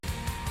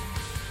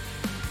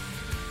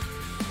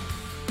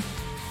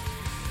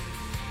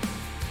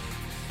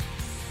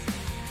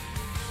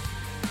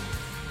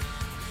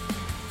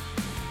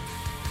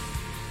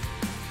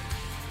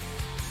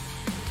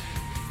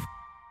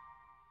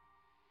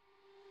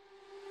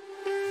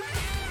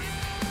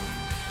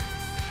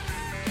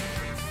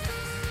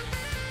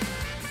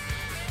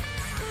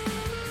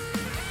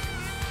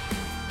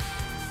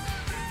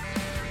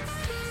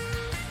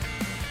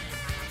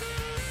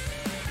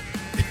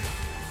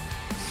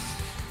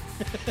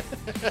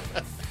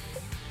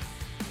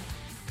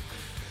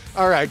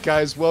All right,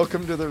 guys,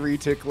 welcome to the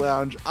Retic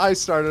Lounge. I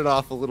started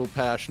off a little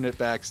passionate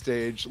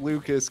backstage.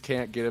 Lucas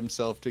can't get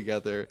himself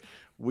together.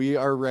 We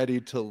are ready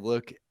to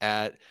look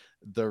at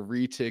the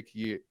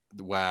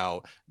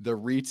the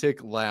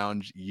Retic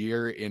Lounge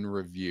year in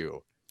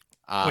review.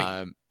 Wait,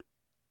 Um,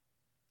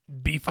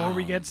 before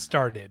we get um,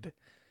 started,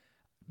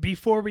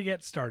 before we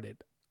get started,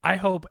 I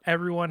hope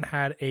everyone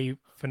had a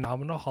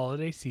phenomenal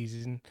holiday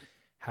season.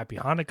 Happy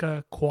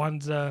Hanukkah,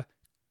 Kwanzaa,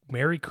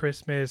 Merry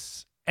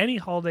Christmas, any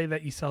holiday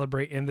that you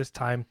celebrate in this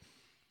time.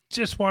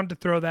 Just wanted to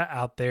throw that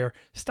out there.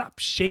 Stop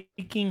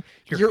shaking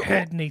your you're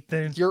head, o-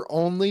 Nathan. you're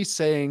only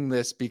saying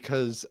this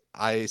because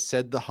I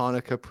said the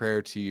Hanukkah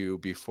prayer to you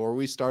before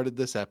we started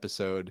this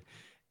episode,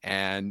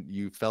 and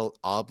you felt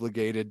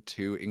obligated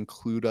to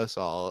include us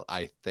all.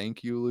 I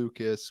thank you,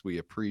 Lucas. We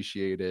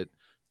appreciate it,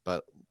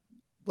 but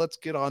let's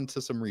get on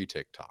to some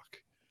retic talk.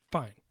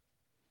 Fine,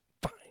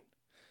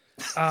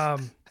 fine.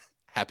 Um,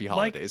 Happy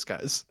like holidays,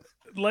 guys.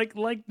 like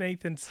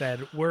Nathan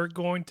said, we're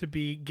going to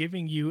be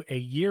giving you a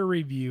year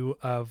review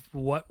of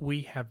what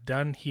we have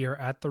done here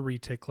at the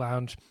Retic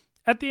Lounge.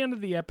 At the end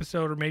of the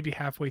episode, or maybe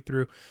halfway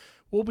through,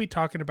 we'll be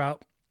talking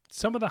about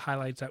some of the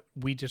highlights that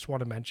we just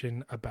want to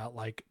mention about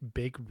like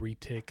big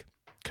Retic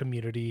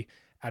community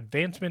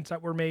advancements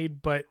that were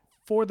made. But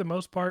for the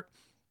most part,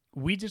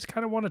 we just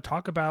kind of want to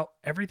talk about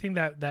everything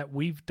that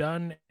we've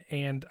done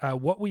and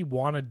what we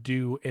want to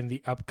do in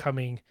the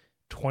upcoming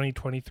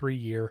 2023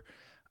 year.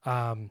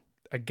 Um,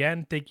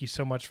 Again, thank you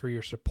so much for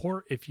your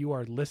support. If you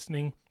are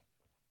listening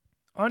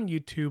on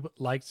YouTube,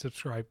 like,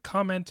 subscribe,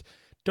 comment.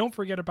 Don't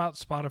forget about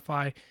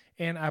Spotify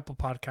and Apple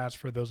Podcasts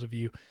for those of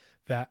you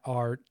that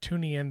are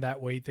tuning in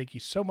that way. Thank you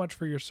so much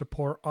for your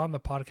support on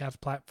the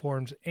podcast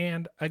platforms.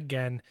 And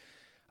again,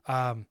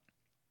 um,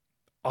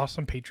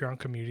 awesome Patreon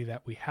community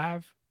that we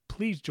have.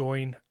 Please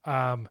join.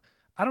 I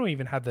don't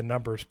even have the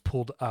numbers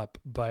pulled up,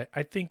 but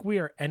I think we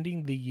are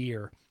ending the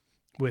year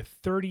with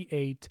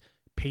 38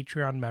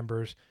 Patreon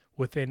members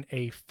within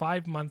a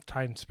 5 month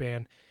time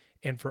span.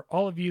 And for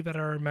all of you that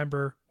are a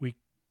member, we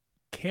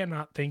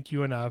cannot thank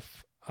you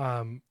enough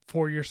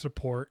for your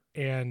support.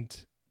 And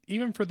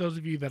even for those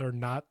of you that are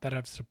not, that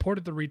have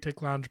supported the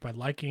Retic Lounge by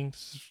liking,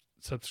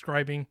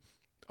 subscribing,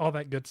 all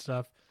that good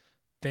stuff,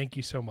 thank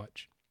you so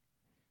much.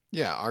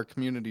 Yeah, our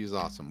community is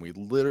awesome. We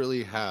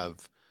literally have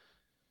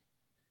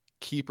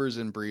keepers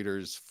and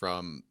breeders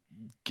from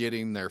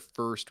getting their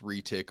first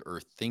retic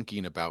or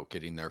thinking about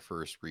getting their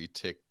first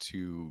retic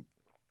to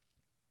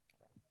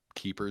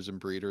keepers and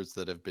breeders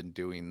that have been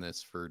doing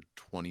this for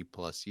 20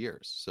 plus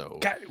years. So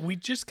We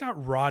just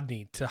got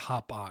Rodney to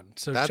hop on.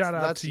 So that's shout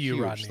out that's to you,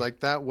 huge. Rodney. Like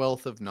that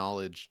wealth of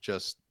knowledge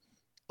just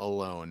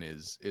alone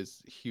is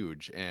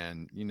huge.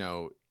 And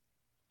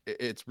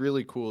it's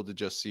really cool to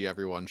just see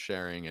everyone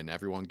sharing and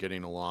everyone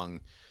getting along,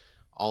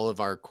 all of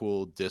our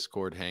cool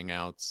Discord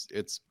hangouts.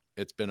 It's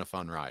been a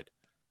fun ride.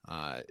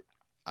 uh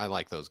I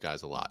like those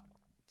guys a lot,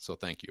 so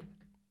thank you.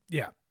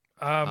 Yeah.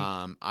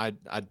 Um,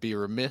 I'd be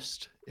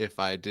remiss if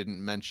I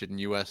didn't mention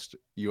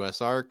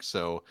US Arc.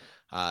 So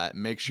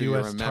make sure you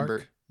US remember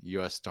Tark.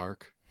 US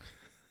Dark.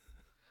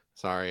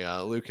 Sorry,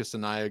 Lucas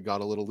and I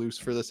got a little loose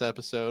for this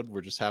episode.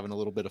 We're just having a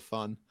little bit of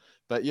fun,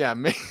 but yeah,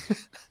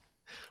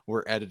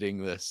 we're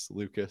editing this,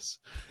 Lucas.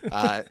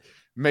 Uh,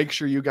 make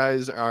sure you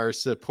guys are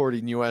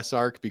supporting US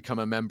Arc. Become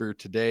a member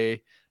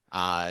today.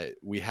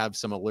 We have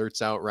some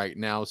alerts out right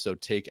now, so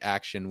take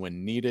action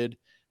when needed.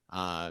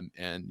 And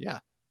yeah,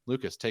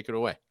 Lucas, take it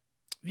away.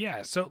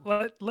 Yeah. So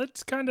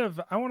let's kind of,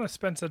 I want to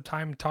spend some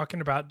time talking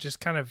about just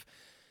kind of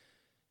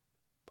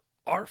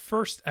our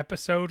first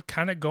episode,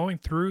 kind of going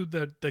through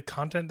the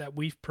content that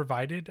we've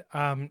provided,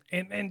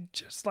 and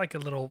just like a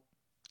little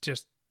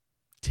just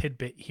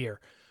tidbit here,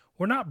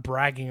 we're not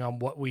bragging on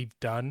what we've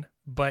done,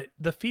 but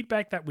the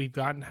feedback that we've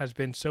gotten has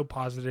been so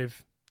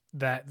positive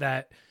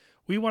that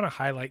we want to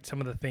highlight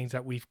some of the things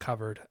that we've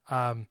covered.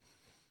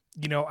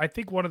 I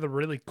think one of the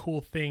really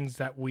cool things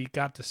that we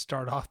got to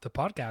start off the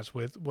podcast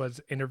with was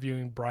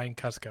interviewing Brian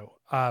Cusco.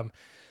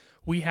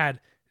 We had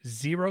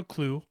zero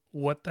clue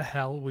what the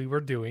hell we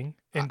were doing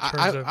in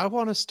terms of. I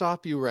want to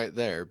stop you right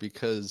there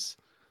because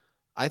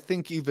I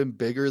think even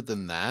bigger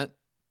than that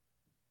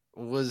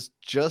was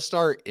just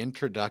our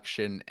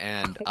introduction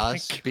and Oh my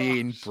us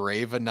being gosh.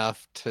 brave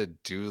enough to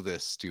do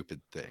this stupid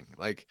thing.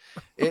 Like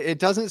it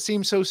doesn't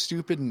seem so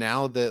stupid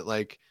now that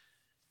like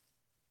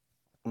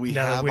we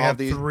Now that have we all have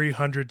these.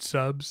 300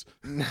 subs.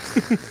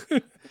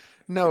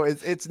 No,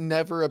 it's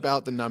never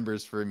about the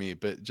numbers for me,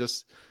 but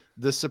just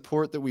the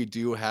support that we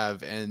do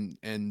have and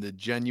the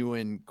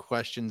genuine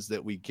questions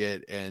that we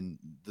get and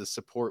the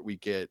support we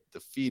get, the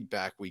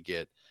feedback we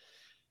get.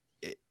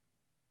 It,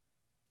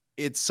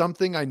 it's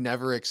something I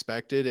never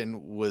expected and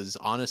was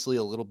honestly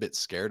a little bit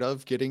scared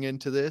of getting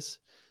into this.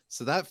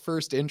 So that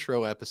first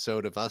intro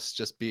episode of us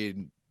just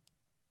being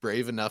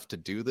brave enough to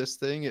do this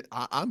thing,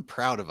 I'm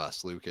proud of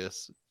us,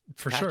 Lucas.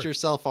 For Pat sure.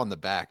 yourself on the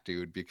back,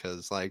 dude,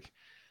 because like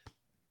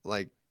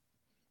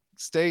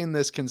staying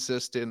this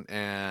consistent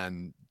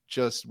and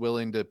just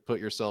willing to put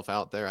yourself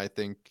out there, I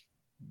think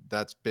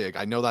that's big.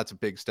 I know that's a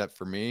big step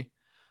for me.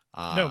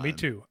 No, me Um,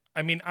 too.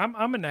 I mean,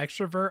 I'm an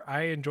extrovert.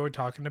 I enjoy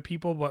talking to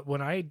people, but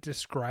when I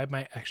describe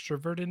my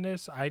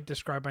extrovertedness, I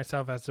describe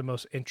myself as the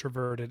most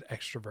introverted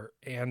extrovert.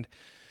 And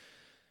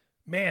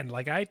man,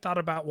 like I thought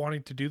about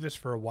wanting to do this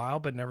for a while,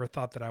 but never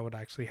thought that I would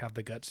actually have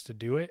the guts to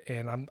do it.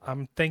 And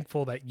I'm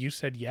thankful that you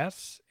said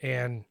yes.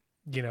 And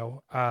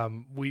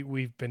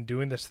we've been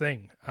doing this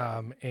thing.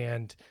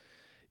 And well,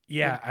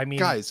 yeah, I mean,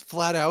 guys,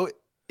 flat out,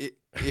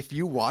 if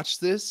you watch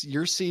this,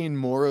 you're seeing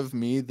more of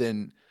me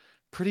than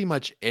pretty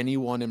much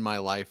anyone in my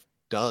life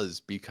does,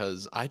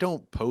 because I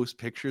don't post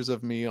pictures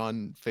of me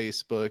on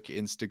Facebook,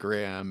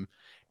 Instagram,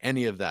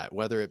 any of that,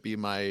 whether it be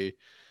my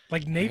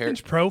like hair.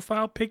 Nathan's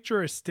profile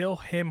picture is still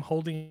him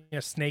holding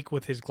a snake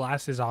with his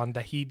glasses on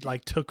that he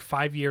like took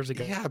 5 years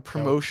ago. Yeah,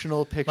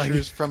 promotional Like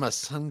pictures from a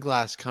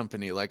sunglass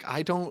company. Like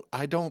I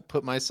don't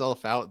put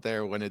myself out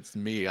there when it's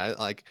me. I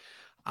like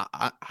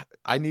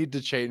I need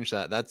to change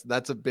that.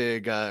 That's a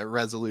big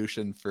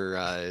resolution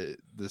for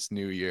this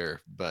new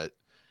year. But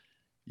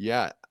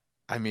yeah,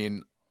 I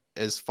mean,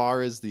 as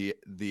far as the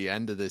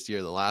end of this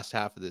year, the last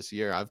half of this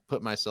year, I've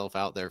put myself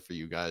out there for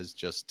you guys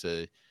just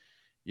to,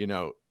 you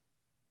know,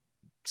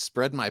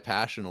 spread my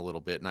passion a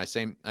little bit. And I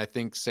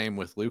think same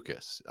with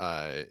Lucas.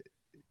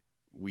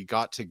 We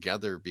got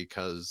together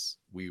because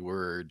we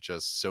were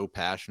just so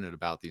passionate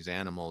about these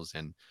animals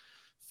and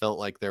felt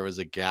like there was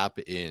a gap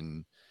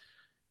in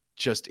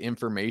just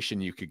information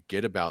you could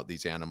get about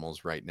these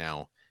animals right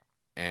now.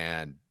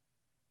 And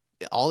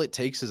all it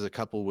takes is a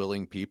couple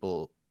willing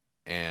people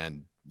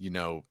and,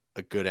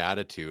 a good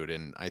attitude.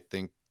 And I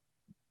think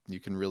you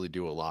can really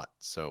do a lot.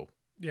 So,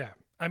 yeah.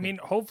 I mean,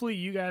 hopefully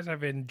you guys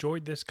have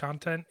enjoyed this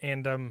content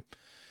and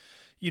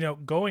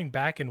going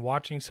back and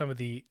watching some of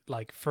the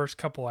like first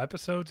couple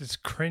episodes is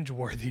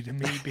cringeworthy to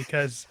me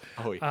because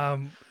oh, yeah.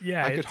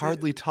 yeah, I could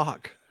hardly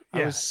talk. I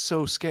yeah. was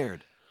so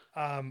scared.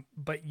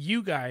 But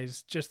you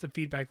guys, just the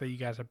feedback that you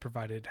guys have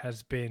provided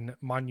has been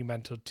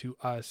monumental to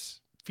us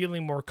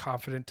feeling more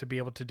confident to be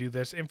able to do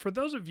this. And for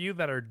those of you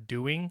that are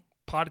doing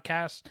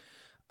podcasts,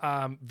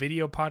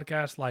 video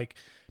podcasts, like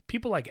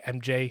people like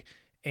MJ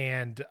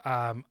and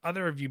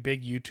other of you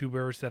big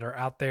YouTubers that are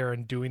out there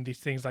and doing these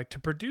things, like to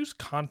produce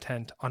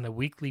content on a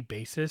weekly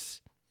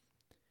basis,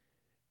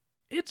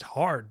 it's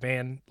hard,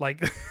 man.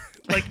 Like,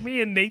 like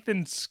me and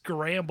Nathan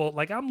scramble.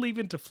 Like I'm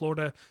leaving to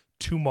Florida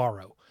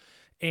tomorrow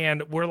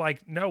and we're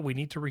like, no, we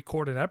need to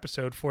record an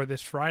episode for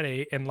this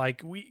Friday. And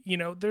like,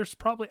 there's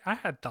probably, I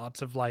had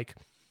thoughts of like,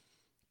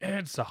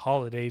 it's the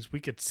holidays, we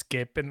could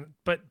skip. And,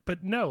 but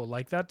no,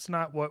 like that's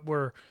not what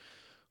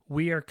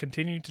we are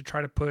continuing to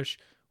try to push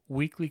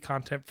weekly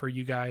content for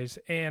you guys.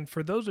 And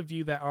for those of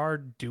you that are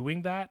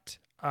doing that,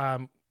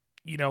 I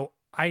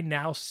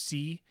now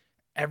see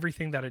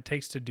everything that it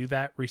takes to do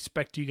that.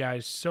 Respect you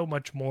guys so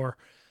much more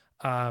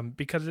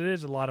because it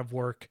is a lot of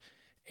work.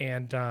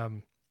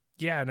 And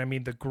yeah, and I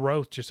mean, the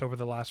growth just over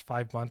the last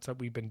 5 months that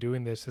we've been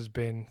doing this has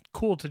been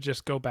cool to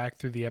just go back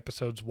through the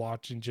episodes,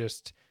 watch, and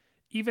just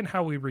even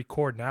how we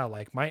record now.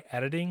 Like my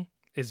editing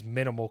is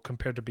minimal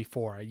compared to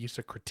before. I used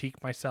to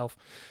critique myself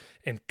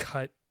and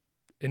cut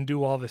and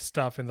do all this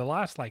stuff. In the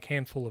last like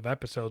handful of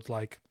episodes,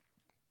 like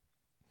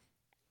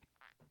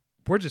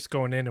we're just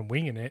going in and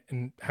winging it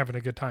and having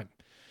a good time.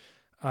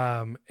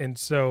 And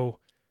so,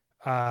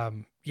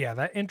 yeah,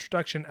 that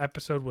introduction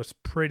episode was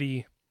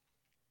pretty,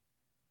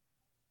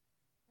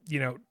 you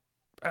know,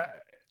 uh,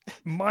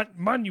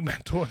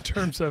 monumental in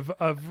terms of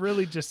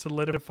really just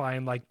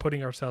solidifying, like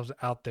putting ourselves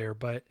out there.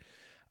 But,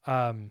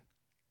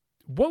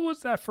 what was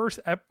that first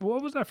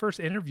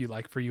interview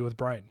like for you with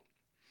Brian?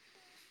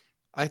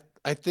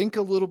 I think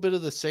a little bit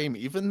of the same,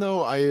 even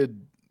though I had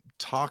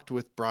talked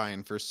with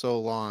Brian for so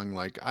long.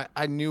 Like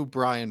I knew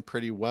Brian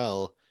pretty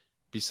well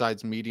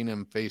besides meeting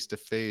him face to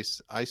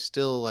face. I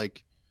still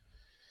like,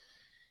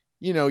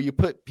 you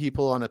put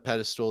people on a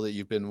pedestal that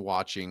you've been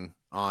watching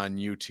on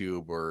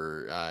YouTube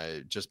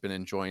or just been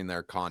enjoying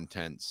their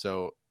content.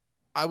 So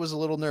I was a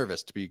little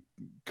nervous, to be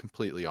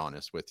completely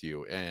honest with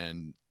you.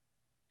 And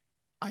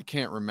I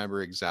can't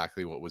remember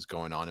exactly what was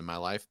going on in my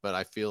life, but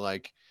I feel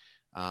like,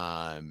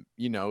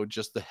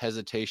 just the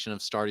hesitation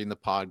of starting the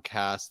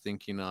podcast,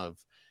 thinking of,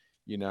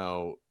 you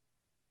know,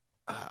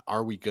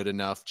 are we good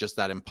enough? Just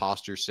that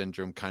imposter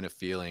syndrome kind of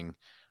feeling.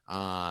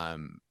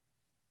 Um,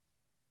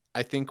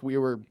 I think we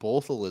were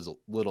both a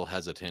little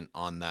hesitant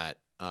on that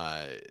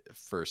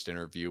first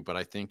interview, but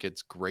I think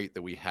it's great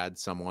that we had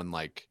someone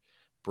like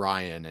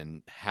Brian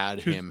and had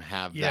Who's him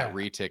have that yeah,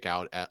 retic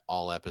out at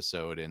all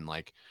episode and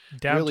like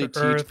down really to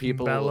teach earth,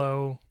 people.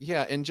 mellow.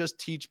 Yeah, and just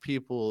teach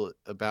people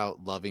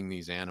about loving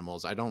these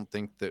animals. I don't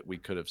think that we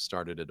could have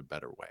started it a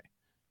better way.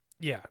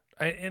 Yeah,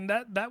 and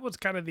that was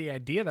kind of the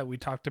idea that we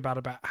talked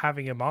about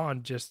having him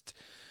on, just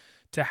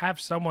to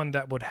have someone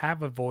that would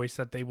have a voice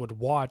that they would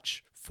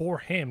watch for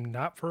him,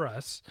 not for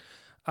us.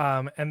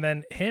 And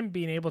then him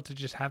being able to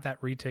just have that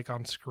retake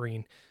on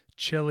screen,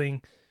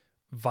 chilling,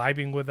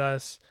 vibing with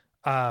us.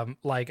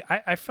 Like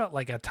I felt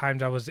like at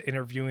times I was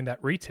interviewing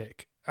that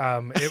retake.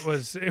 It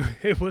was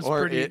it was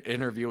Or pretty it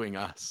interviewing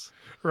us.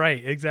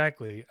 right,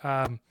 exactly.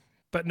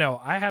 But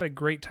no, I had a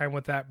great time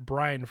with that,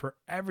 Brian, for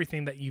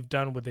everything that you've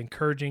done with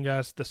encouraging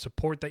us, the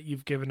support that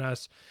you've given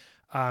us.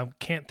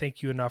 Can't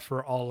thank you enough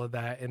for all of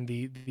that and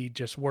the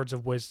just words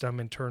of wisdom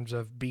in terms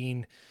of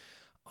being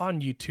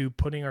on YouTube,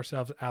 putting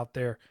ourselves out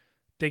there.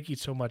 Thank you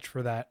so much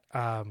for that.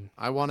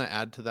 I want to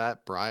add to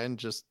that, Brian,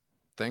 just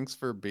thanks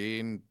for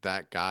being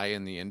that guy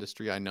in the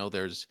industry. I know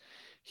there's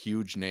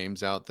huge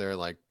names out there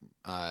like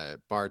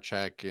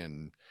Barchek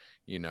and,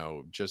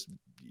 just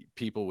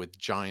people with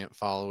giant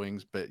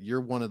followings, but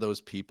you're one of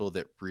those people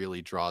that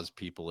really draws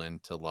people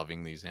into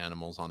loving these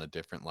animals on a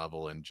different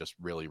level and just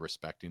really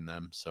respecting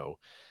them. So,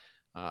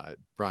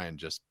 Brian,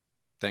 just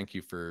thank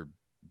you for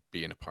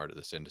being a part of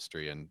this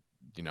industry and,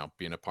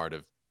 being a part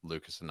of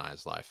Lucas and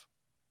I's life.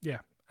 Yeah,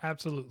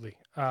 absolutely.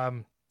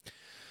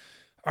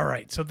 All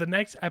right. So the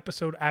next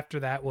episode after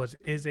that was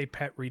Is a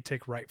Pet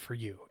Retic Right for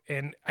You?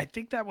 And I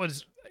think that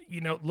was,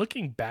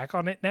 looking back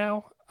on it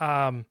now,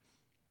 I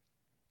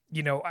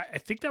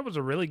think that was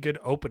a really good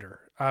opener.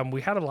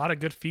 We had a lot of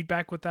good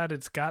feedback with that.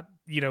 It's got,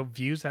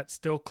 views that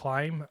still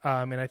climb.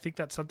 And I think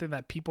that's something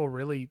that people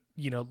really,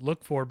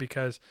 look for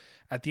because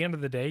at the end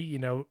of the day,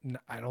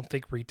 I don't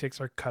think retics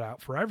are cut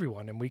out for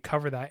everyone. And we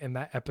cover that in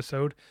that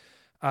episode.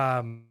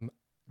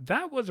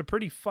 That was a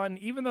pretty fun,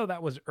 even though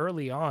that was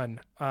early on.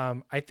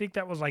 I think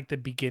that was like the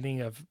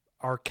beginning of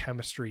our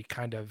chemistry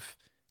kind of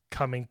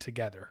coming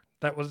together.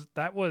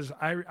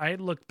 I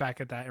looked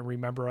back at that and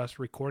remember us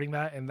recording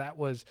that, and that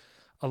was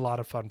a lot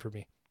of fun for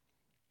me.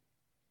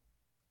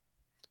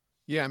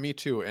 Yeah, me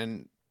too.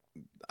 And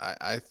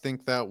I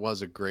think that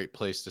was a great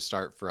place to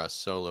start for us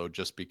solo,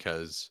 just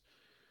because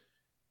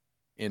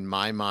in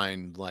my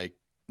mind, like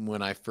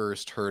when I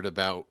first heard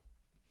about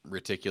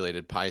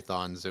reticulated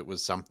pythons, it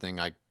was something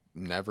I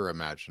never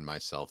imagined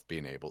myself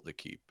being able to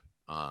keep.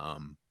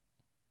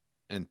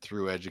 And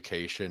through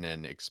education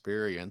and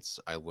experience,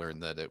 I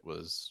learned that it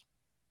was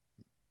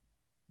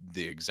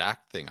the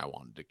exact thing I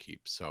wanted to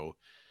keep. So,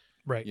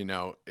 Right.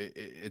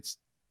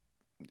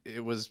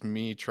 it was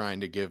me trying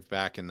to give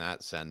back in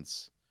that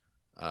sense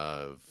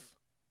of,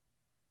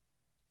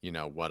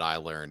 what I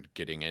learned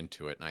getting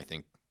into it. And I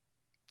think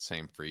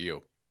same for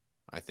you.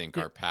 I think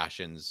Yeah. our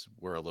passions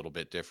were a little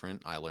bit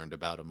different. I learned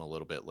about them a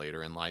little bit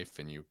later in life,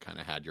 and you kind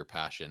of had your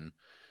passion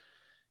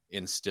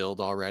instilled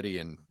already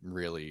and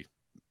really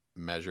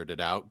measured it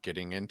out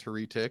getting into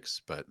retics.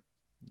 But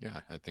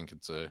yeah, I think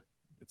it's a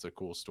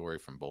cool story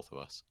from both of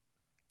us.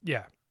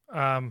 Yeah.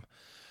 Um,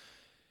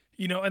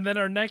 and then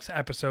our next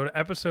episode,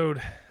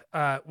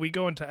 we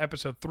go into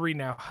episode 3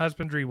 now,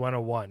 Husbandry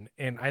 101.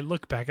 And I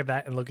look back at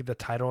that and look at the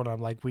title, and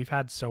I'm like, we've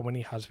had so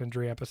many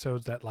husbandry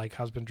episodes that like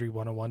Husbandry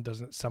 101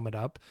 doesn't sum it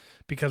up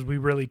because we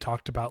really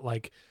talked about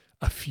like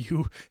a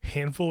few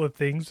handful of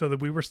things so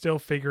that we were still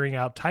figuring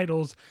out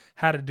titles,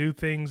 how to do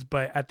things.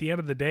 But at the end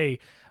of the day,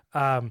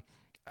 um,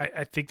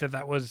 I think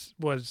that was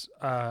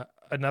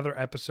another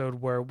episode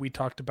where we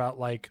talked about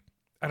like,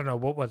 I don't know,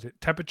 what was it?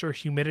 Temperature,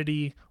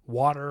 humidity,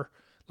 water,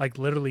 like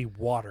literally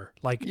water.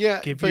 Like Yeah,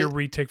 give your but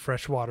retic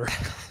fresh water.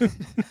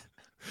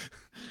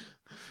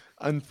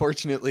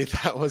 unfortunately,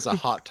 that was a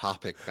hot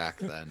topic back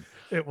then.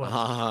 It was.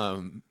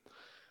 Um,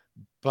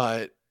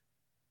 but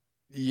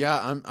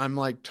yeah,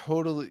 I'm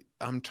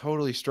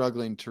totally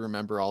struggling to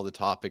remember all the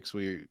topics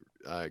we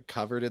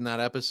covered in that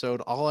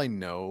episode. All I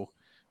know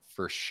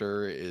for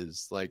sure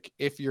is like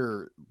if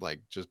you're like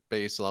just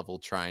base level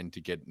trying to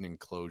get an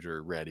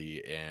enclosure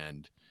ready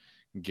and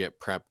get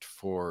prepped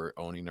for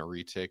owning a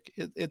retic,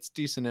 it's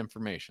decent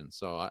information.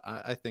 So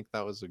I think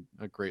that was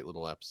a great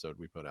little episode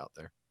we put out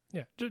there.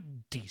 Yeah, just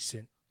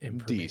decent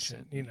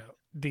information, Decent.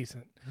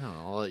 decent. No,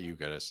 I'll let you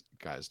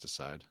guys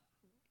decide.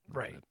 I'm not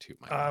Right. gonna toot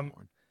my own Um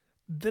horn.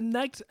 the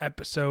next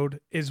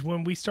episode is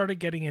when we started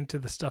getting into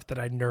the stuff that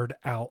I nerd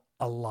out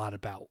a lot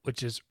about,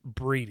 which is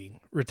breeding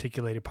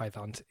reticulated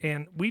pythons.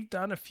 And we've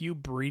done a few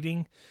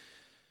breeding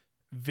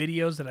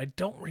videos that I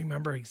don't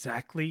remember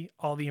exactly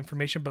all the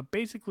information, but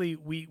basically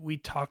we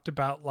talked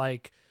about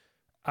like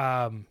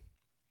um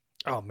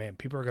oh man,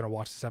 people are going to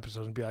watch this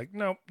episode and be like,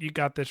 "No, you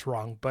got this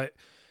wrong." But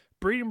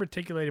breeding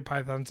reticulated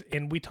pythons,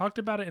 and we talked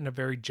about it in a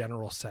very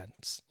general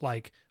sense,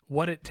 like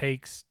what it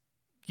takes,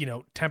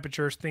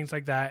 temperatures, things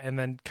like that, and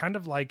then kind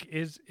of like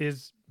is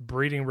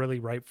breeding really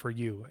right for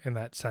you in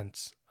that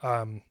sense.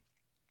 I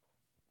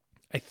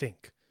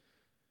think.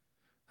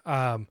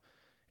 Um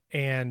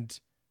and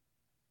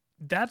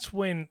that's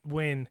when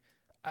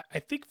I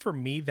think for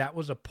me that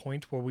was a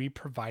point where we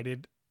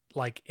provided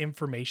like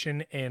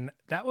information, and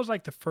that was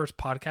like the first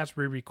podcast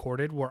we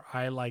recorded where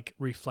I like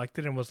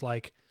reflected and was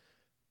like,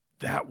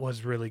 that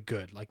was really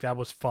good. Like that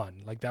was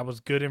fun. Like that was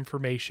good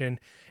information.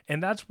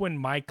 And that's when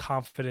my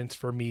confidence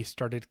for me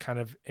started kind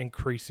of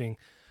increasing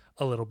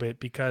a little bit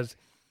because,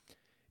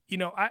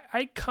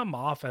 I come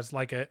off as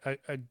like a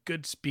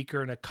good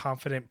speaker and a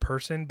confident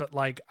person, but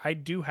like I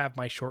do have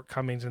my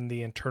shortcomings in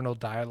the internal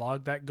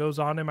dialogue that goes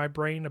on in my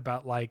brain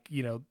about like,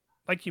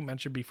 like you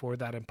mentioned before,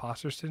 that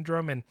imposter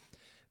syndrome. And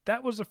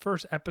that was the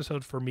first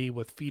episode for me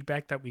with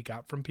feedback that we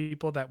got from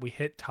people, that we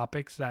hit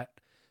topics that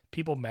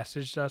people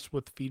messaged us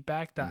with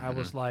feedback that I Mm-hmm.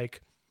 was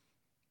like,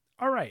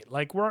 all right,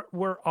 like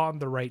we're on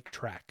the right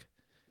track.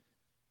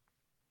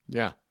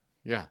 Yeah.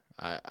 Yeah.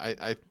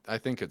 I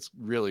think it's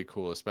really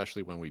cool,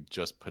 especially when we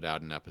just put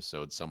out an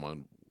episode,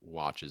 someone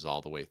watches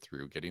all the way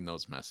through. Getting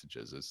those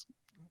messages is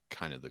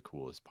kind of the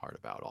coolest part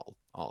about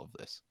all of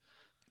this.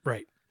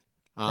 Right.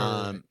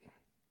 Right. Um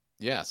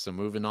yeah, so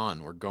moving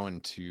on, we're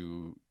going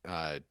to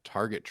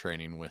target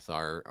training with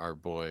our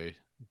boy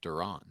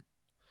Duran.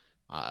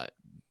 Uh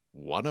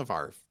one of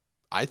our,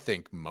 I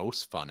think,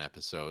 most fun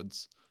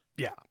episodes.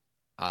 Yeah.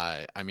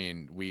 I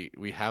mean, we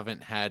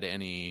haven't had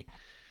any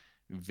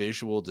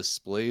visual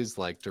displays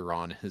like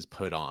Duran has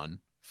put on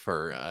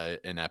for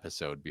an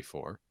episode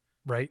before.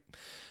 Right.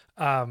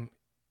 Um,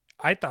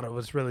 I thought it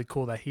was really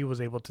cool that he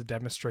was able to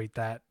demonstrate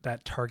that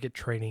target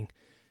training,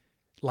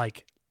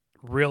 like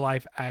real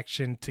life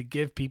action, to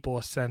give people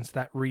a sense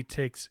that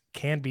retics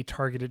can be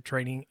targeted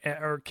training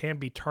or can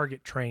be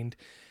target trained.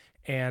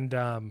 And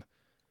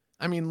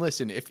I mean,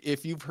 listen,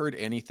 if you've heard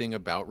anything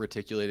about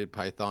reticulated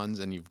pythons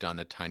and you've done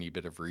a tiny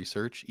bit of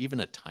research,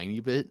 even a tiny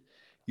bit,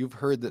 you've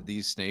heard that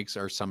these snakes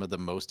are some of the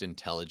most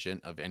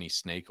intelligent of any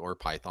snake or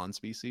python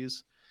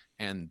species.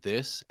 And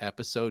this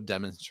episode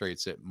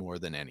demonstrates it more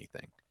than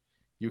anything.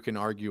 You can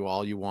argue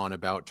all you want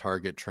about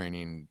target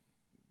training,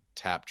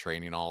 tap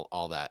training,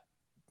 all that.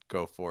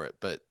 Go for it.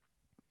 But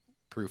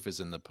proof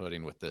is in the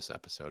pudding with this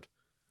episode.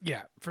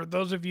 yeah, for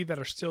those of you that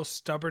are still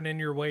stubborn in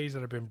your ways,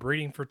 that have been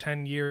breeding for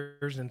 10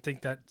 years and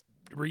think that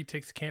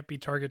retics can't be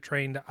target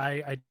trained,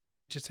 I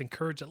just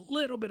encourage a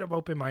little bit of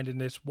open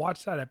mindedness.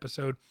 Watch that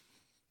episode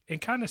and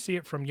kind of see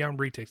it from young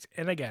retics.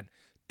 And again,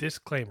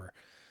 disclaimer,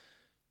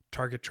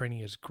 target training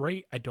is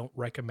great. I don't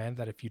recommend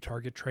that if you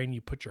target train,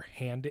 you put your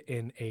hand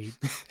in a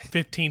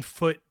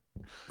 15-foot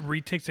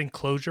retics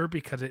enclosure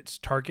because it's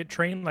target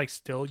trained. Like,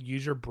 still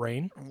use your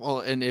brain.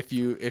 Well, and if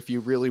you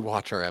really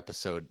watch our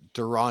episode,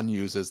 Duran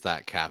uses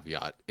that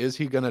caveat. Is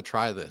he gonna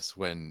try this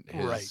when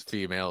his Right.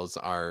 females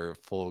are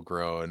full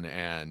grown?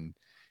 And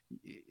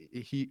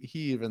he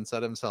even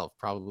said himself,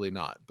 probably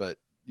not. But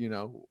you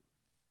know,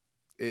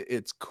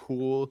 it's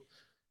cool,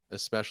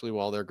 especially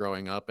while they're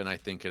growing up, and I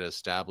think it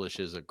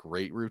establishes a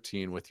great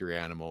routine with your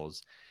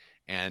animals,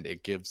 and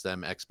it gives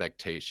them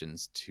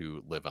expectations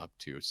to live up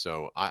to.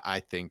 So I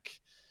think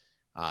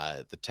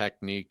the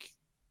technique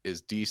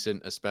is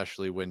decent,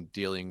 especially when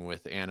dealing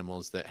with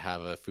animals that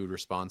have a food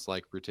response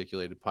like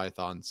reticulated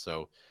pythons.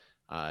 So,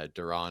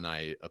 Duran,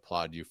 I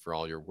applaud you for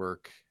all your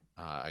work.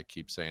 I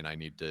keep saying I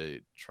need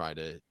to try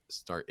to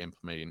start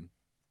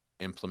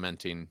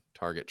implementing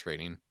target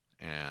training,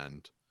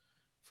 and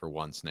for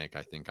one snake,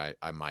 I think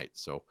I might.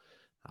 So,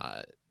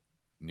 uh,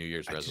 New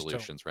Year's I just don't.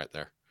 resolutions right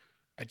there.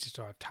 I just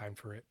don't have time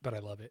for it, but I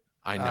love it.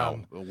 I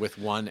know Um, with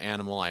one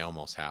animal, I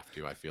almost have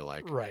to. I feel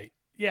like. right.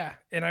 Yeah.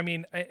 And I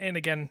mean, and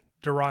again,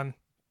 Duran,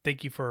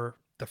 thank you for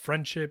the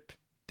friendship.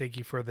 Thank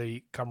you for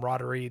the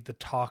camaraderie, the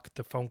talk,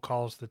 the phone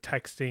calls, the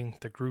texting,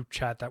 the group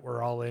chat that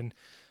we're all in.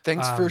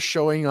 Thanks for Um,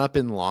 showing up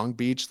in Long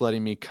Beach,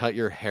 letting me cut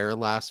your hair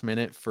last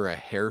minute for a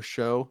hair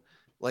show.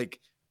 Like,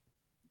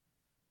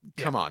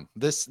 yeah. come on.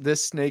 This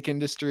snake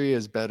industry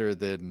is better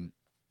than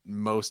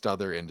most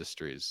other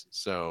industries.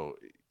 So,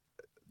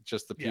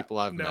 just the Yeah. people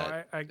I've No,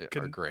 met I are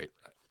couldn't great.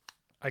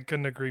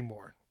 agree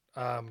more.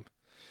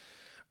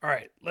 All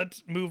right,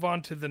 let's move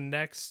on to the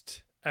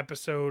next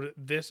episode.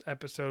 This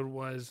episode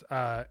was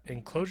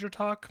enclosure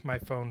talk. My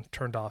phone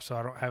turned off, so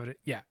I don't have it.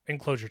 Yeah,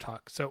 enclosure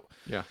talk. So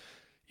Yeah.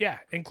 yeah,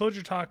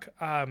 enclosure talk.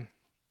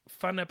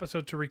 Fun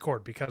episode to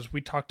record because we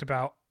talked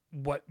about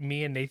what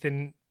me and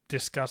Nathan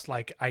discussed,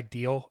 like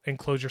ideal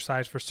enclosure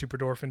size for super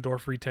dwarf and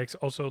dwarf retics,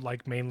 also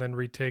like mainland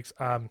retics.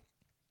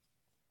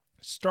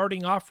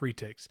 Starting off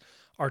retics,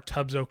 are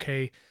tubs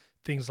okay?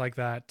 Things like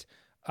that.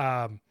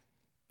 Um,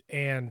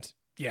 and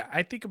yeah,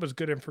 I think it was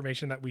good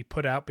information that we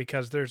put out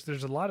because there's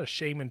a lot of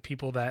shame in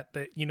people that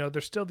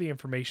there's still the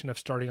information of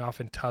starting off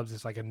in tubs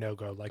is like a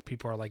no-go. Like,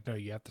 people are like, no,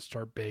 you have to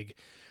start big.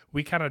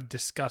 We kind of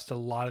discussed a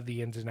lot of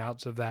the ins and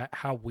outs of that,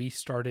 how we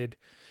started,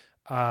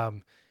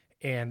 um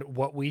and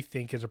what we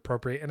think is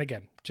appropriate, and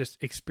again,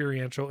 just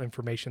experiential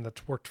information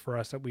that's worked for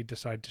us that we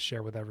decided to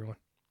share with everyone.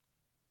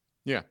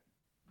 Yeah.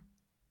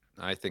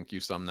 I think you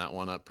summed that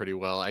one up pretty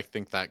well. I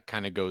think that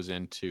kind of goes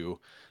into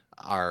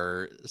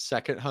our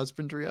second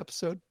husbandry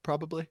episode,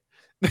 probably.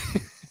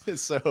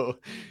 So,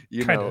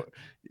 you Kind of. know,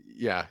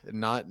 yeah,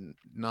 not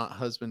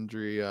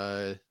husbandry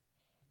uh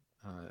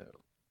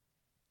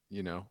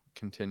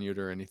continued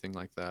or anything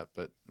like that,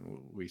 but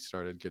we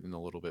started getting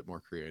a little bit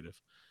more creative.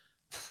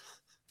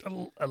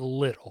 A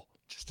little.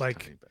 Just a Like,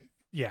 tiny bit.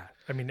 yeah,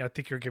 I mean, I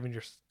think you're giving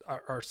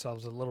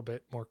ourselves a little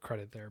bit more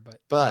credit there, but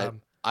But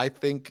I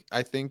think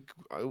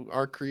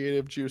our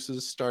creative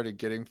juices started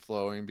getting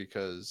flowing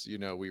because,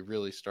 we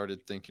really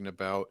started thinking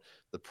about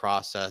the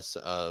process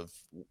of,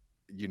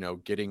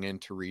 getting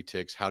into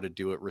retics, how to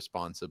do it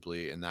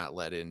responsibly, and that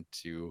led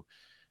into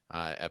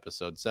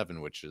episode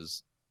 7, which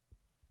is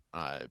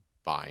uh,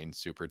 buying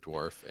super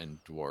dwarf and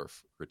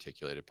dwarf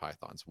reticulated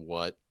pythons.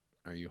 What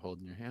are you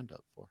holding your hand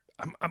up for?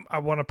 I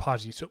want to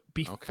pause you. So Okay.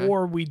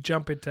 before we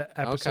jump into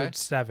Okay. episode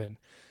 7,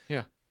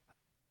 Yeah.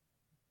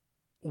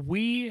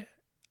 we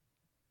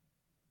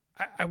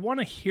I want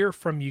to hear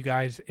from you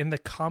guys in the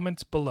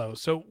comments below.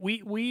 So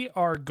we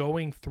are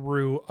going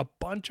through a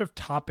bunch of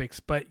topics,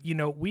 but you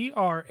know, we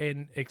are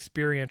an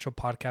experiential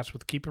podcast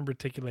with Keeping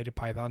Reticulated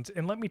Pythons.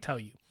 And let me tell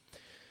you,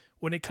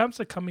 when it comes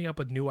to coming up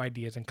with new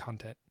ideas and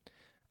content,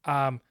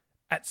 um,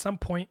 at some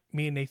point,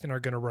 me and Nathan are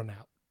going to run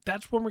out.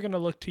 That's when we're going to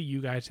look to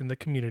you guys in the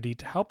community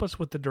to help us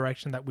with the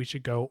direction that we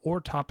should go or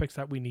topics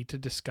that we need to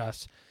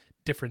discuss,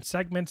 different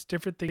segments,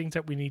 different things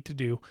that we need to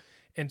do.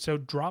 And so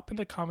drop in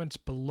the comments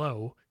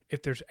below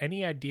if there's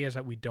any ideas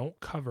that we don't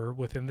cover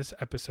within this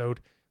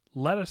episode.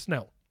 Let us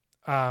know.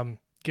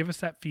 Give us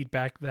that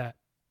feedback that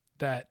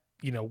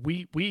you know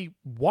we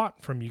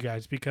want from you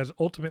guys, because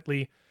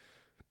ultimately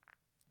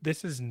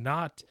this is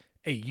not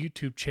a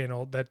YouTube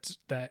channel that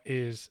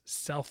is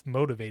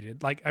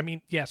self-motivated. Like, I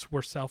mean, yes,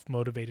 we're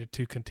self-motivated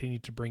to continue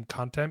to bring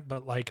content,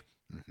 but like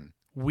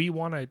we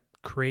want to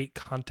create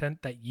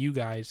content that you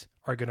guys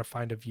are going to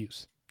find of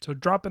use. So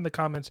drop in the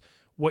comments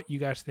what you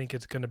guys think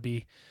is going to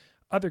be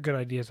other good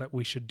ideas that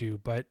we should do.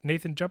 But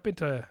Nathan, jump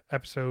into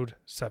episode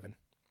 7.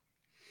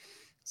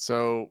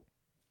 So,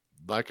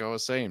 like I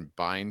was saying,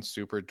 bind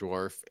super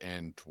dwarf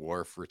and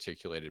dwarf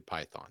reticulated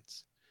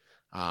pythons.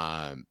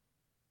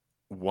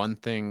 One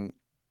thing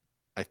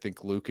I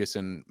think Lucas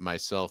and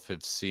myself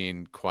have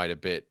seen quite a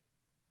bit.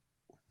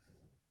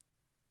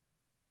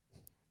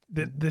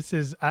 This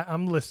is,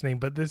 I'm listening,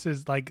 but this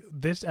is like,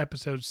 this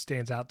episode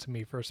stands out to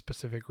me for a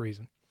specific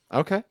reason.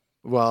 Okay.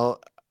 Well,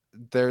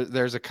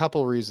 there's a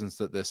couple reasons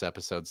that this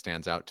episode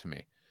stands out to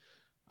me.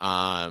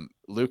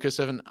 Lucas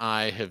and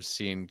I have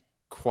seen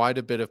quite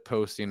a bit of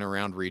posting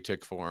around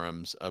Retic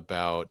forums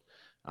about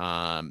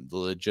the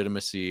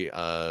legitimacy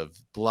of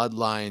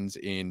bloodlines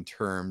in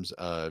terms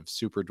of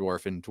super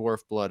dwarf and dwarf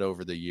blood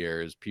over the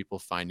years, people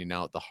finding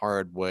out the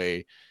hard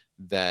way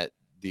that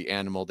the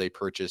animal they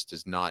purchased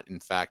is not in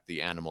fact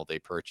the animal they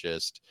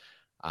purchased.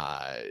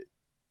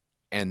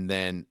 And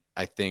then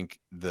I think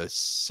the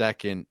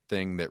second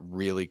thing that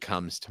really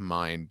comes to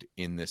mind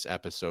in this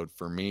episode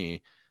for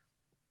me,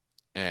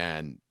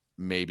 and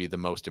maybe the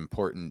most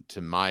important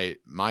to my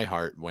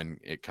heart when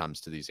it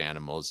comes to these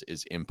animals,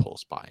 is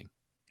impulse buying.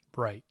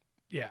 Right.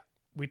 Yeah.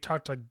 We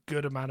talked a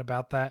good amount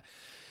about that.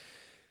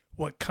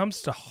 What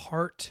comes to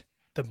heart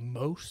the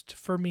most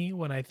for me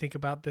when I think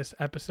about this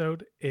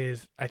episode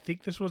is I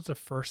think this was the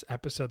first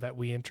episode that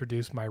we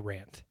introduced my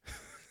rant.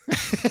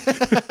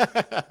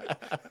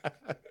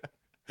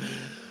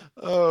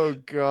 Oh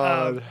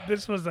God.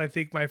 This was, I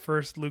think, my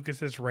first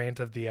Lucas's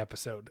rant of the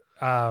episode.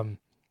 And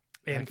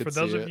for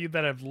those of you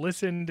that have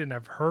listened and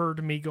have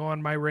heard me go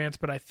on my rants,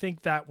 but I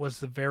think that was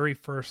the very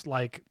first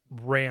like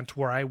rant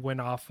where I went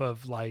off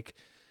of like,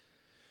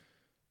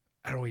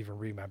 I don't even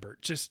remember,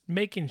 just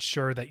making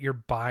sure that you're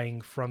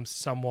buying from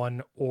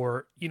someone,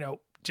 or, you know,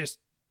 just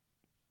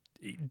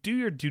do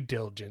your due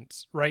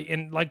diligence, right?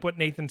 And like what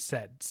Nathan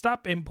said,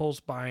 stop impulse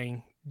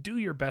buying, do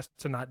your best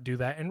to not do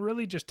that, and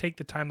really just take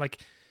the time. Like,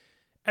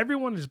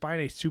 everyone is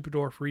buying a super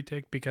dwarf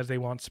retic because they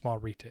want small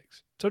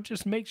retics. So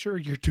just make sure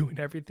you're doing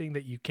everything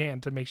that you can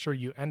to make sure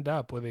you end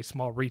up with a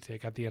small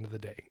retic at the end of the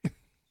day.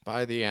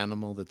 Buy the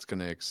animal that's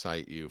going to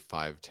excite you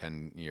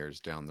 5-10 years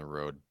down the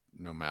road,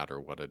 no matter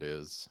what it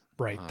is.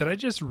 Right. Did I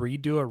just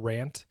redo a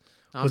rant?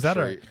 Was that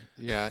sure,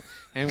 yeah.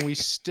 And we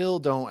still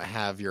don't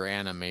have your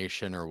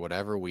animation or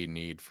whatever we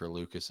need for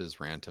Lucas's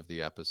rant of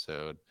the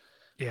episode.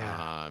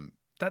 Yeah.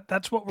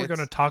 That's what we're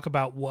going to talk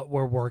about, what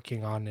we're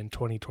working on in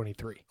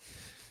 2023.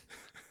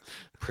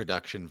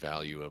 Production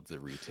value of the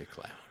Retic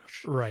Lounge.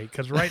 Right,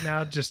 because right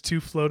now, just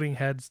two floating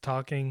heads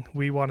talking.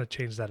 We want to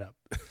change that up.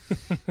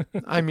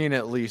 I mean,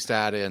 at least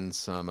add in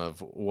some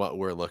of what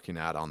we're looking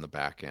at on the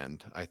back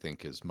end, I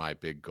think, is my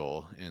big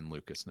goal, and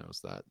Lucas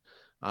knows that.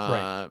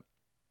 Right.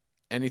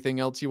 Anything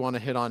else you want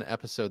to hit on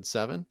episode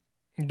 7?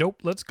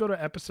 Nope. Let's go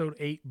to episode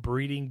 8,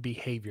 breeding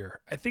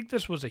behavior. I think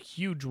this was a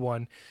huge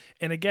one.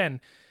 And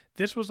again,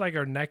 this was like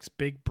our next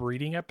big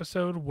breeding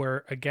episode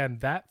where, again,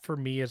 that for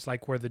me is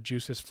like where the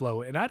juices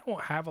flow. And I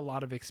don't have a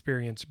lot of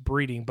experience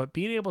breeding, but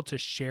being able to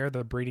share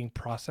the breeding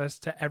process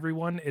to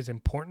everyone is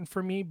important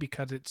for me,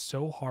 because it's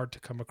so hard to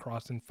come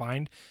across and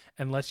find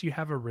unless you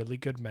have a really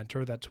good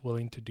mentor that's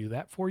willing to do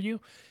that for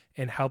you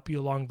and help you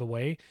along the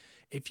way.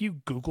 If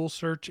you Google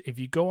search, if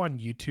you go on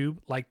YouTube,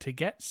 like, to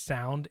get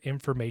sound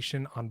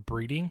information on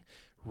breeding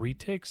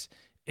retics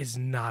is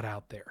not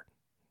out there.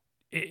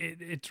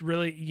 It's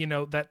really, you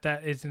know, that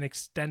is an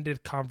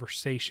extended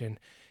conversation.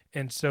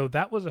 And so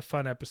that was a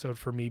fun episode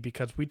for me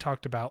because we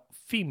talked about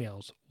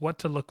females, what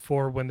to look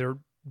for when their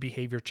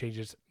behavior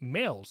changes,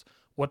 males,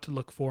 what to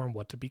look for and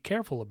what to be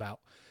careful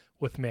about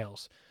with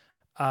males.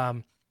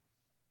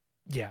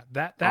 Yeah,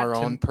 that our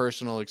own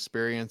personal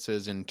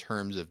experiences in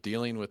terms of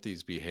dealing with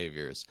these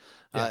behaviors.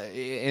 Yeah.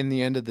 In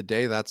the end of the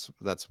day, that's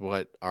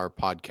what our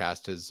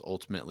podcast has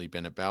ultimately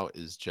been about,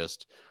 is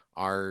just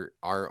our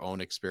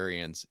own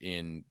experience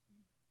in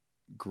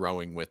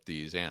growing with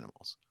these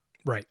animals.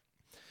 Right.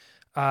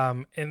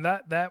 And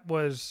that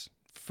was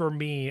for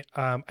me,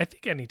 I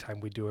think anytime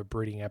we do a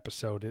breeding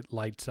episode, it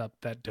lights up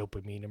that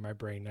dopamine in my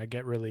brain. I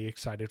get really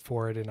excited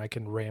for it, and I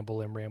can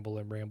ramble and ramble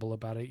and ramble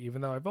about it,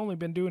 even though I've only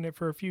been doing it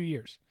for a few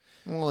years.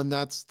 Well, and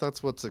that's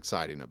what's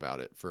exciting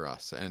about it for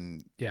us.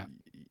 And Yeah.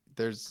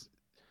 there's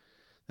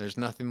there's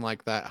nothing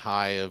like that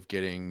high of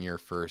getting your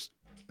first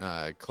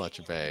clutch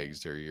of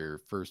eggs or your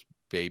first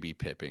baby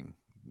pipping.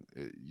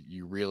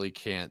 You really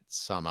can't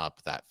sum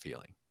up that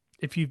feeling.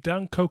 If you've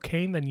done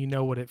cocaine, then you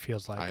know what it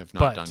feels like. I have not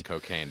But done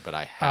cocaine, but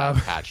I have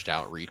hatched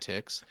out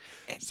retics.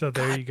 And so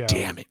there you go.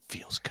 Damn, it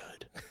feels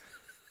good.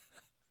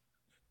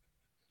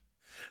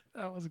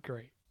 That was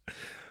great.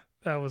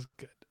 That was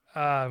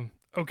good.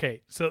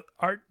 Okay, so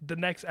the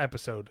next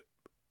episode.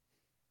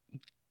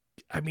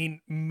 I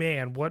mean,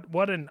 man,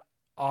 what an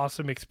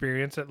awesome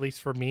experience, at least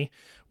for me.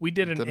 We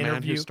did an The man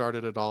interview. who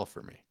started it all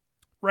for me.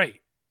 Right.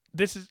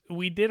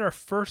 We did our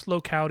first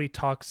locality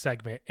talk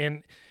segment,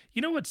 and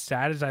you know what's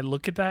sad is I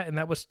look at that, and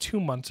that was 2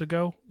 months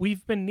ago.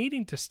 We've been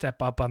needing to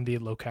step up on the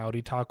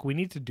locality talk. We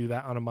need to do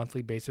that on a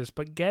monthly basis,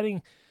 but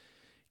getting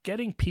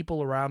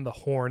people around the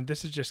horn,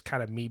 this is just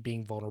kind of me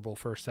being vulnerable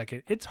for a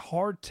second. It's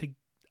hard to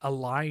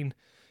align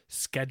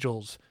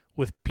schedules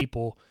with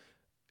people,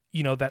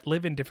 that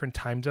live in different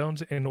time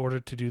zones in order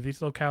to do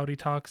these locality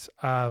talks.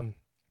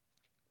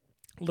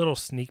 Little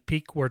sneak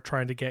peek, we're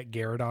trying to get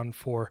Garrett on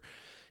for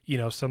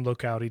some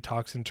locality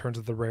talks in terms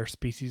of the rare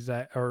species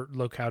that or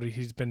locality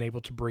he's been able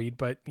to breed,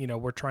 but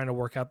we're trying to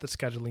work out the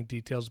scheduling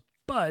details.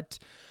 But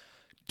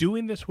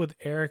doing this with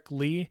Eric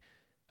Lee,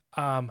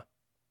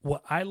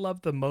 what I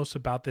love the most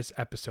about this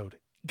episode,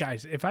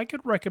 guys, if I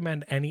could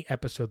recommend any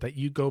episode that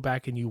you go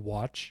back and you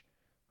watch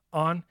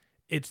on,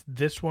 it's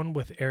this one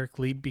with Eric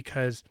Lee,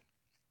 because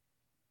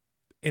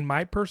in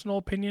my personal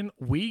opinion,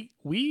 we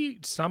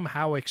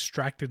somehow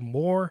extracted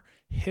more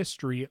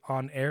history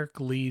on Eric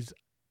Lee's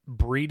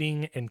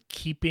breeding and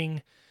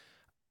keeping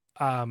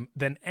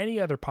than any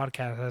other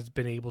podcast has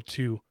been able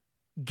to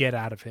get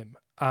out of him.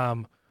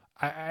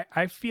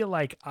 I feel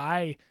like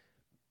I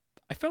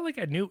felt like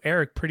I knew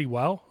Eric pretty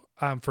well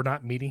for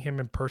not meeting him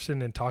in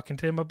person and talking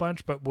to him a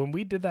bunch, but when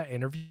we did that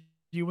interview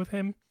with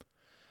him,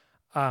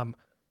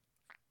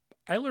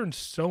 I learned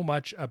so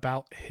much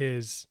about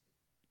his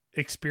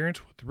experience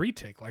with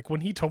retic. Like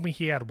when he told me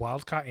he had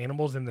wild caught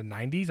animals in the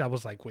 90s, I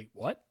was like, wait,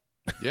 what?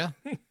 Yeah.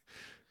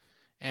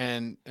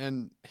 and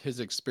his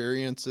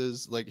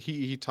experiences, like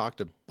he talked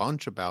a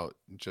bunch about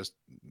just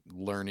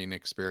learning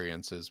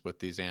experiences with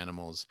these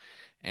animals.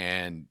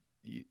 And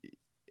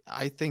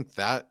I think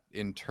that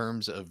in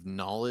terms of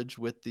knowledge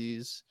with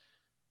these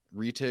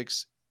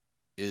retics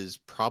is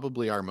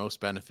probably our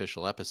most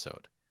beneficial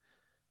episode.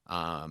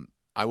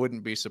 I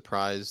wouldn't be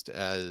surprised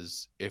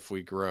as if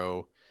we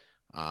grow,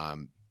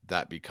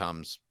 that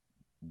becomes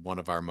one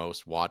of our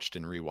most watched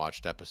and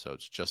rewatched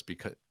episodes,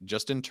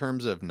 just in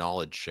terms of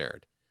knowledge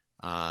shared.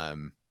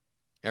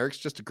 Eric's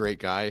just a great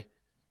guy,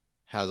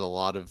 has a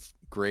lot of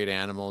great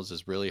animals,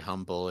 is really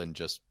humble and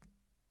just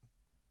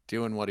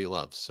doing what he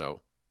loves.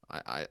 So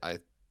I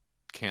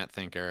can't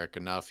thank Eric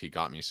enough. He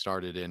got me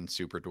started in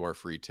super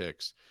dwarf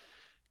retics,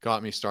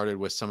 got me started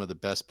with some of the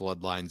best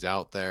bloodlines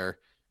out there.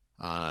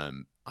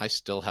 I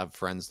still have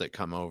friends that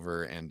come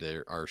over and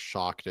are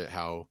shocked at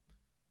how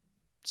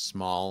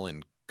small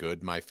and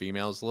good my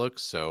females look.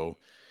 So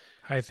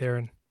hi,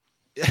 Theron.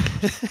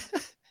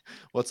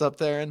 What's up,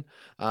 Theron?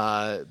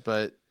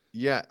 But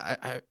yeah,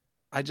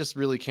 I just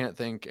really can't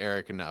thank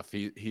Eric enough.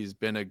 He's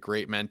been a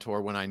great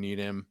mentor when I need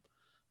him.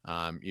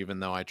 Even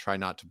though I try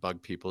not to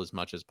bug people as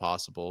much as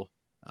possible.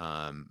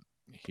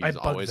 He's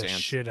always the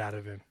shit out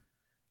of him.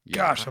 Yeah,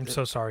 gosh, I'm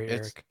so sorry,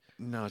 Eric.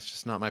 No, it's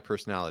just not my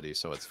personality,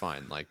 so it's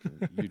fine. Like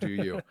you do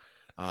you.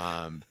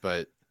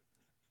 But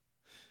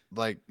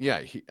like,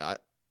 yeah,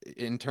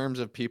 in terms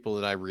of people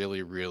that I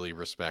really, really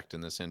respect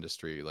in this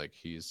industry, like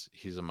he's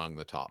among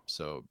the top.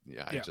 So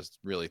yeah, I just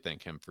really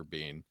thank him for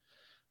being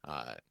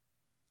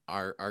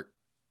our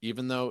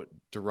even though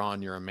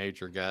Duran, you're a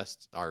major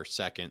guest, our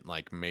second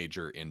like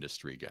major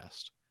industry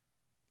guest.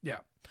 Yeah.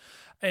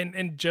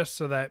 And just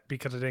so that,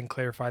 because I didn't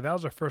clarify, that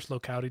was our first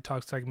locality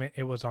talk segment.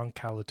 It was on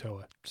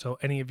Kalatoa. So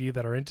any of you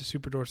that are into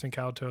super dwarfs and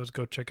Kalatoas,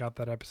 go check out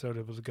that episode.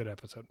 It was a good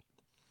episode.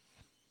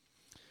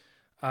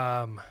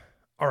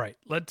 All right,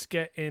 let's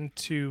get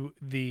into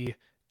the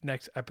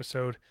next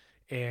episode,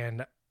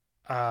 and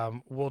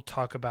we'll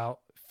talk about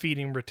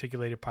feeding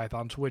reticulated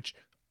pythons, which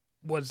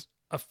was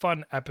a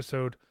fun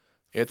episode.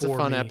 It's a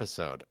fun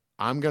episode.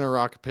 I'm gonna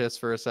rock a piss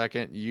for a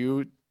second.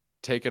 You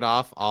take it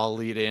off. I'll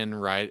lead in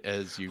right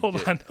as you.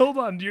 Hold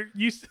on.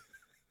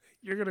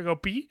 You're gonna go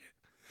pee?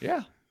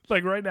 Yeah.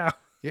 Like right now?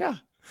 Yeah.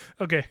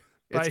 Okay.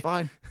 It's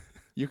fine.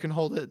 You can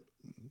hold it.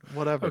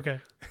 Whatever. Okay.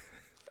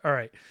 All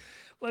right.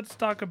 Let's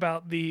talk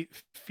about the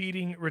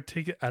feeding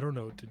reticulated. I don't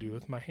know what to do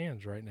with my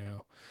hands right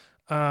now.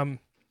 All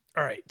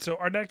right. So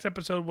our next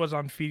episode was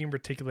on feeding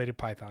reticulated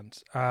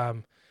pythons.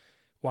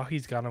 While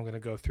he's gone, I'm going to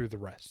go through the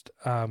rest.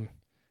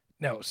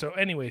 No. So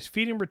anyways,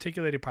 feeding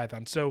reticulated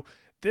pythons. So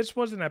this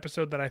was an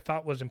episode that I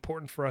thought was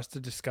important for us to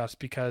discuss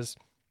because,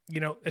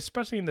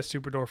 especially in the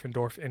Superdorf and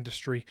Dorf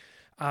industry,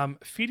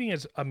 feeding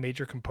is a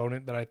major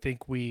component that I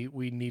think we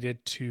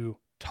needed to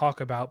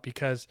talk about,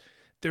 because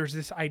there's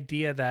this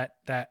idea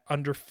that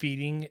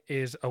underfeeding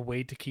is a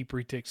way to keep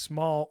retics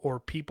small, or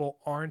people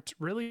aren't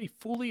really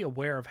fully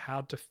aware of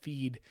how to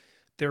feed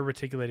their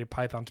reticulated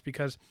pythons,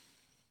 because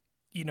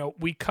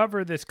we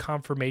cover this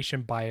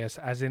confirmation bias,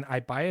 as in I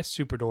buy a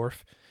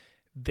Superdorf,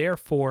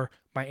 therefore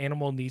my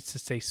animal needs to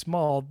stay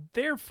small,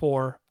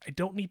 therefore I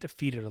don't need to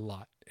feed it a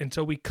lot. And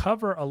so we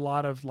cover a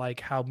lot of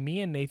like how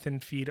me and Nathan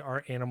feed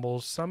our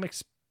animals, some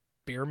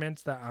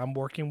experiments that I'm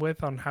working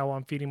with on how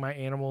I'm feeding my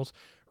animals,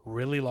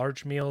 really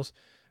large meals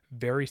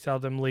very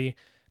seldomly,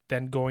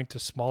 then going to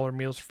smaller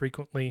meals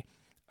frequently.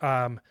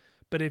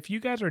 But if you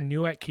guys are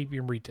new at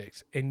keeping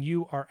retics and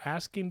you are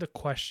asking the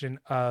question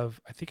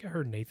of, I think I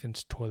heard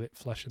Nathan's toilet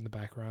flush in the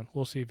background.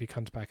 We'll see if he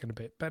comes back in a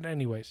bit. But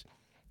anyways,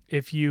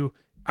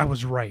 I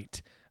was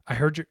right.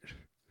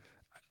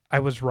 I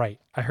was right.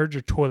 I heard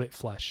your toilet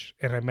flush,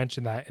 and I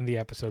mentioned that in the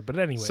episode. But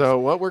anyways, So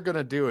what we're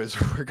gonna do is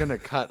we're gonna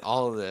cut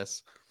all of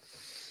this,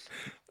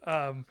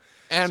 um,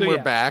 and so we're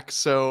yeah. back.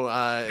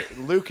 So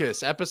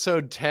Lucas,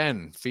 episode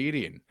 10,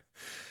 feeding.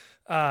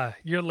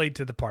 You're late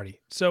to the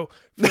party. So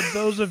for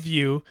those of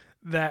you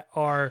that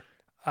are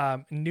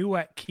new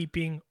at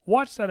keeping,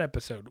 watch that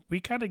episode. We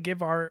kind of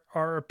give our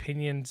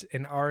opinions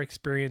and our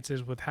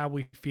experiences with how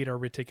we feed our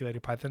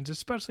reticulated pythons,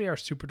 especially our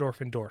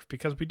Superdorf and Dorf,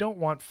 because we don't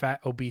want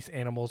fat, obese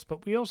animals,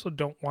 but we also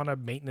don't want a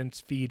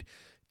maintenance feed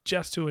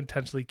just to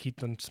intentionally keep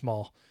them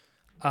small.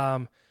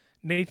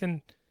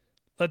 Nathan,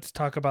 let's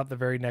talk about the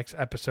very next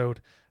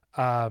episode.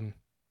 And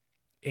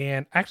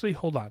actually,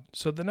 hold on.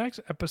 So the next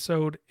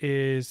episode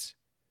is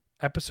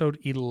episode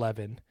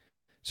 11.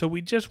 So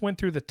we just went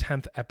through the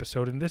 10th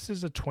episode, and this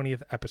is the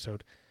 20th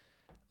episode.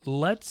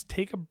 Let's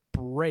take a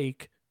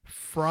break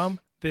from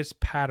this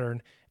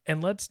pattern,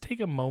 and let's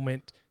take a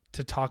moment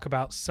to talk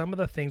about some of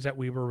the things that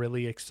we were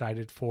really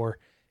excited for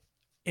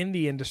in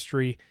the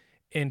industry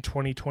in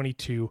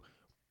 2022.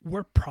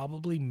 We're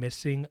probably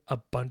missing a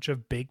bunch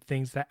of big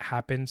things that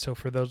happened. So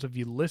for those of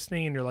you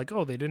listening and you're like,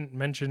 oh, they didn't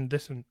mention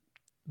this and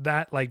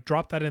that, like,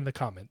 drop that in the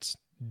comments.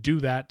 Do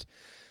that.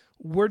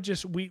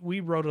 We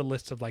wrote a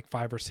list of like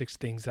 5 or 6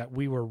 things that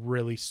we were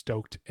really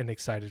stoked and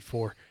excited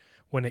for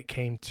when it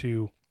came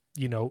to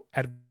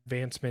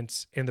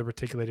advancements in the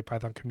reticulated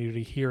python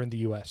community here in the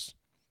US.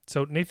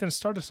 So Nathan,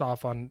 start us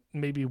off on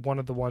maybe one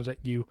of the ones that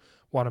you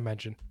want to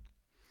mention.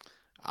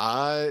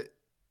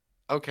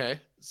 Okay.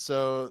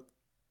 So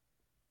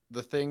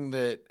the thing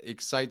that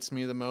excites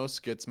me the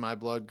most, gets my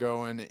blood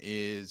going,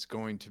 is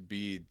going to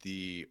be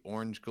the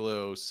Orange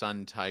Glow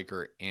Sun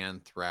Tiger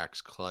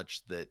Anthrax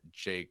clutch that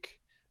Jake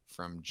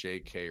from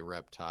JK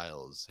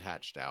Reptiles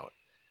hatched out.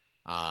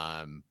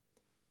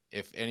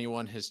 If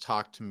anyone has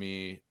talked to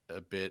me a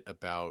bit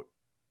about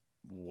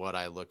what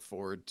I look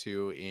forward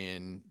to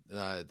in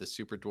the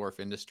super dwarf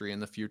industry in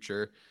the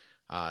future,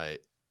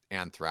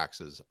 anthrax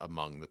is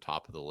among the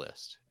top of the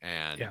list.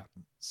 And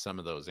some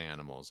of those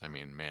animals, I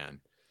mean,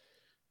 man,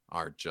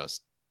 are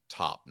just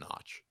top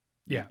notch.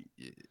 Yeah.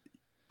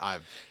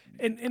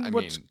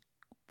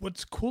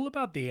 What's cool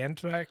about the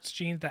anthrax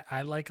genes that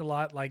I like a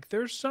lot, like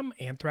there's some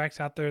anthrax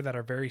out there that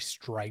are very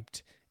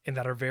striped and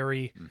that are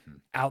very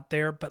out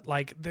there, but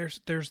like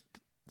there's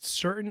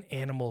certain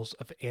animals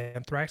of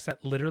anthrax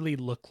that literally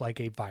look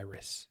like a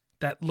virus,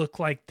 that look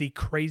like the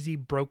crazy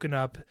broken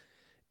up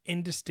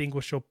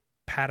indistinguishable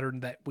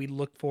pattern that we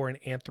look for in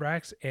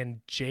anthrax,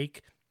 and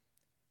Jake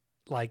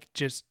like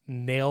just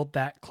nailed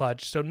that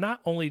clutch. So not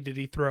only did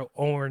he throw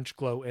Orange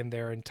Glow in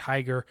there and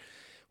Tiger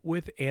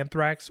with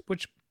anthrax,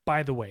 which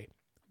by the way,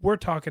 we're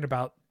talking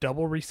about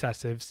double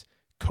recessives,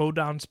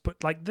 codons,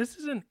 but like this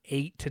is an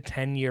 8 to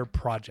 10 year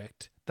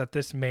project that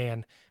this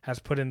man has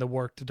put in the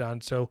work to done.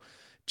 So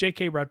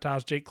JK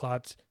Reptiles, Jake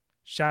Klotz,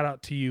 shout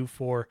out to you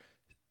for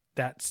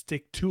that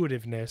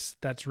stick-to-itiveness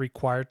that's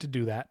required to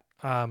do that.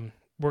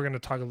 We're going to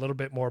talk a little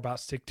bit more about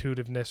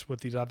stick-to-itiveness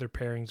with these other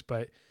pairings,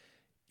 but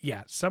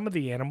yeah, some of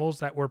the animals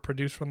that were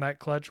produced from that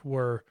clutch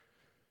were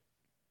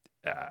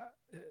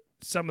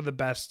some of the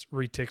best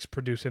retics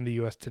produced in the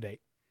U.S. to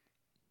date.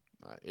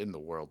 In the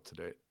world to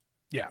date.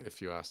 Yeah.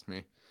 If you ask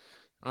me.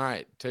 All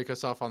right. Take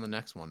us off on the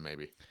next one,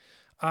 maybe.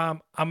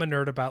 I'm a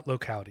nerd about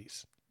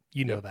localities.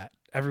 You know that.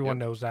 Everyone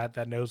knows that.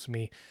 That knows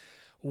me.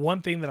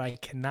 One thing that I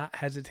cannot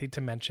hesitate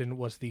to mention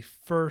was the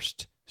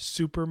first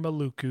Super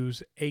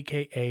Malukus,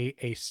 aka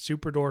a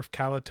Superdorf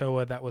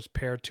Kalatoa that was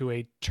paired to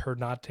a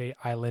Ternate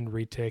Island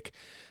retic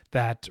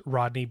that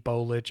Rodney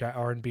Bolich at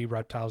R&B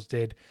Reptiles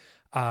did.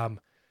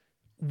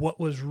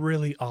 What was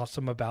really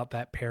awesome about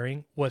that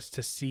pairing was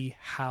to see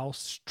how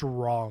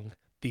strong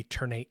the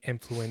Ternate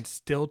influence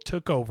still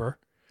took over.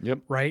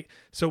 Yep. Right.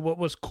 So what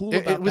was cool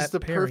about it was that the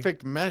pairing,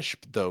 perfect mesh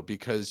though,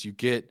 because you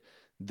get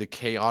the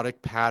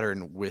chaotic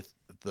pattern with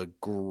the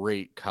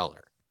great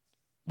color.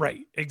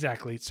 Right,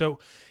 exactly. So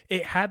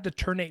it had the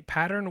ternate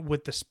pattern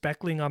with the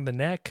speckling on the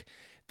neck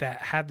that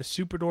had the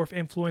Superdorf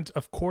influence.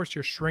 Of course,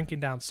 you're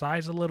shrinking down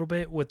size a little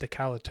bit with the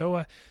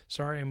Kalatoa.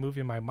 Sorry, I'm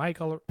moving my mic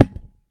all.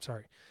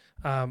 Sorry.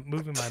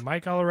 moving my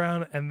mic all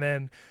around. And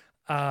then,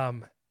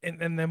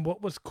 and then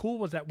what was cool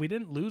was that we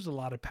didn't lose a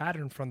lot of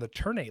pattern from the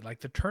turn 8.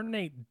 Like the turn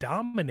 8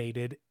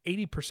 dominated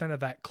 80% of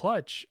that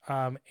clutch.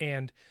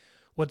 And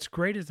what's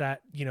great is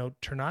that, you know,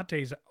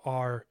 Ternates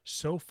are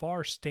so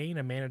far staying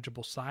a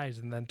manageable size,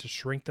 and then to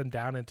shrink them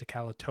down into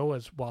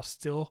Kalatoas while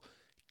still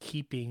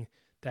keeping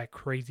that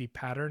crazy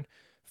pattern.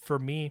 For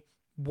me,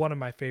 one of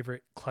my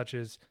favorite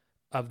clutches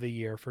of the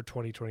year for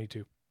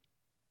 2022.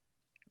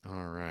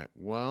 All right.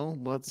 Well,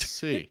 let's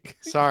see.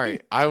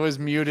 Sorry, I was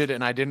muted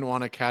and I didn't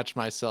want to catch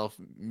myself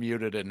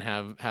muted and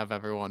have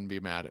everyone be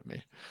mad at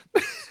me.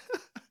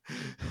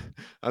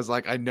 I was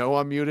like, I know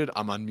I'm muted.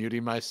 I'm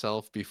unmuting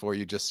myself before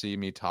you just see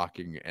me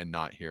talking and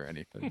not hear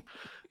anything.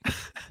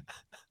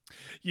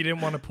 You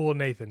didn't want to pull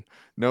Nathan.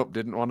 Nope,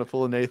 didn't want to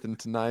pull a Nathan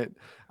tonight.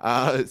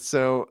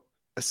 So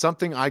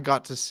something I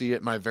got to see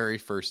at my very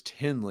first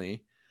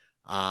Tinley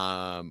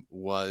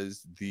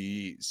was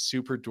the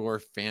Super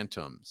Dwarf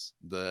Phantoms,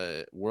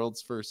 the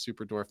world's first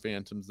Super Dwarf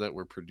Phantoms that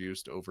were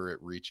produced over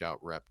at Reach Out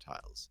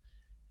Reptiles.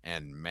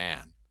 And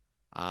man,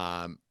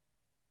 um,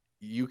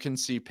 you can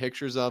see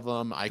pictures of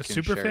them. I The can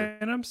Super share.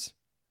 Phantoms?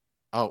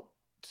 Oh,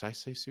 did I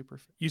say Super?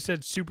 You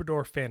said Super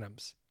Dwarf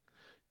Phantoms.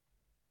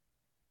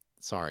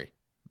 Sorry,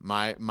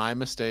 my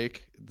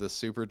mistake. The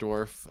Super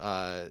Dwarf,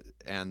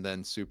 and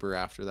then Super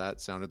after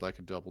that sounded like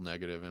a double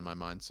negative in my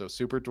mind. So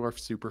Super Dwarf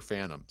Super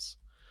Phantoms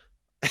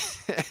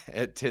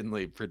at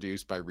Tinley,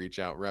 produced by Reach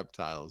Out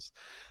Reptiles.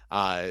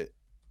 Uh,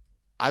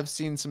 I've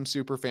seen some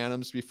Super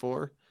Phantoms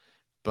before,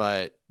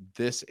 but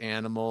this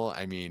animal,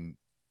 I mean,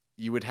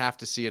 you would have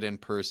to see it in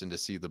person to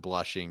see the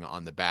blushing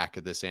on the back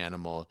of this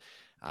animal.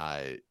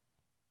 Uh,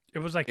 It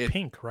was like it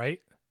pink, right?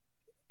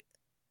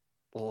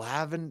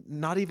 lavender,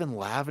 not even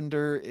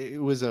lavender.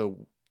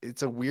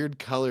 It's a weird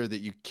color that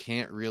you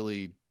can't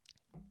really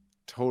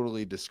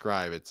totally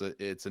describe.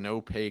 It's an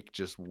opaque,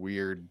 just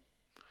weird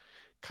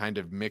kind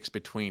of mix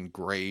between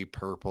gray,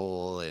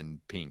 purple, and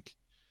pink.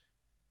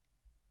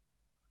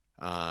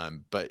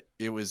 But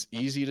it was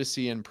easy to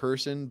see in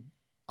person.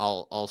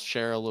 I'll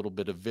share a little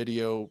bit of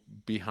video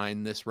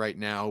behind this right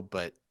now,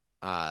 but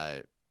uh,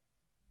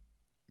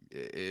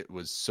 it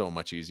was so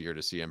much easier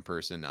to see in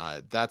person.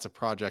 That's a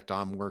project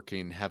I'm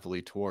working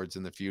heavily towards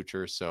in the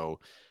future. So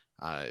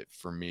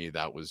for me,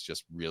 that was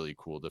just really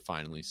cool to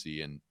finally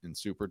see in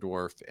Super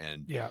Dwarf,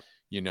 and Yeah.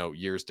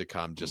 years to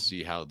come, just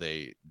see how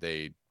they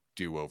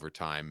do over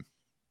time.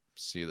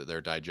 See that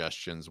their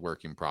digestion's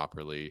working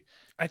properly,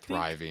 I think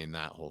thriving,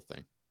 that whole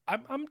thing.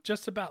 I'm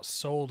just about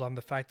sold on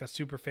the fact that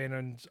super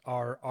phantoms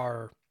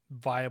are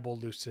viable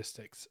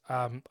leucistics.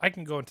 I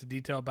can go into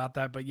detail about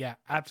that, but yeah,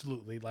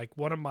 absolutely. Like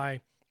one of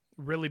my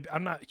really,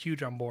 I'm not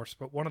huge on morphs,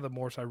 but one of the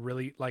morphs I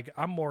really like.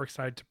 I'm more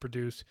excited to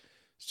produce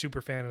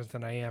super phantoms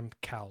than I am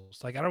cows.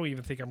 Like I don't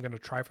even think I'm going to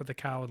try for the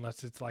cow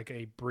unless it's like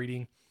a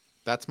breeding.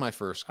 That's my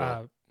first goal.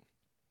 Uh,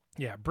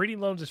 yeah, breeding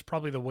loans is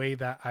probably the way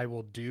that I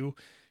will do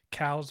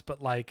cows,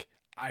 but like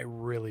I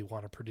really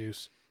want to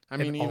produce I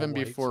an mean, all even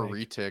white before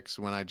snake. retics,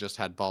 when I just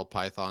had ball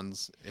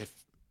pythons, if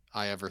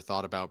I ever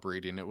thought about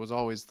breeding, it was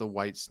always the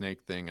white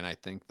snake thing, and I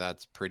think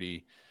that's a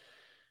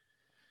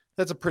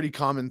pretty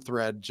common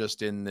thread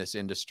just in this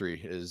industry,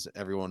 is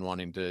everyone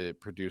wanting to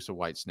produce a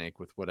white snake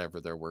with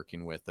whatever they're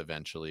working with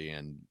eventually.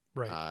 And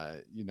Right.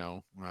 I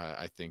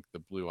think the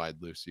blue-eyed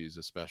Lucies,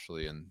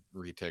 especially, and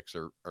retics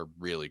are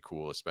really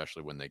cool,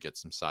 especially when they get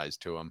some size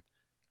to them.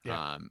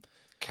 Yeah, Um, it's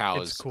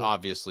cows cool.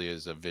 obviously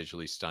is a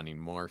visually stunning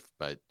morph,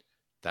 but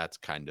that's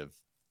kind of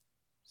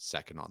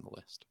second on the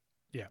list.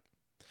 Yeah.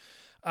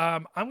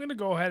 I'm going to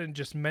go ahead and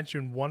just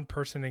mention one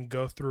person and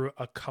go through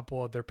a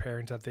couple of their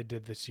pairings that they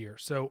did this year.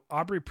 So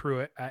Aubrey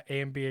Pruitt at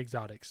A&B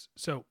Exotics.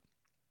 So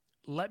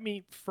let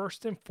me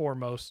first and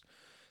foremost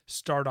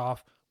start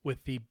off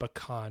with the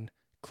Bacan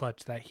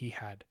clutch that he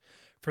had.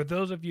 For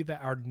those of you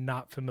that are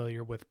not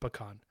familiar with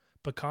Bacan,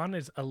 Bacan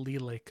is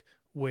allelic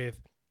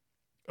with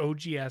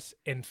OGS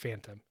and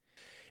Phantom.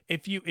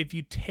 If you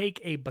take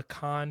a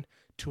Bacan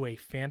to a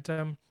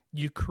Phantom,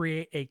 you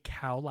create a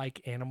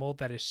cow-like animal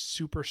that is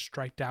super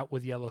striped out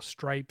with yellow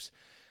stripes.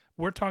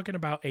 We're talking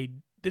about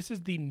this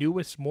is the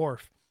newest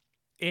morph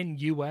in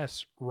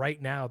US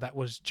right now that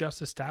was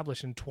just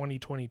established in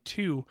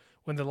 2022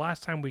 when the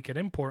last time we could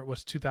import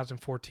was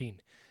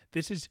 2014.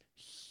 This is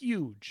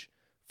huge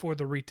for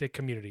the retic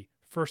community.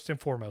 First and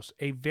foremost,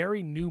 a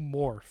very new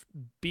morph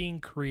being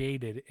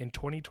created in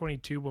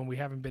 2022 when we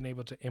haven't been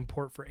able to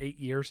import for 8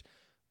 years,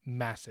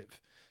 massive.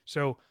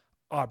 So,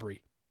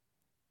 Aubrey,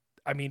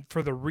 I mean,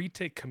 for the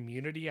retic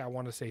community, I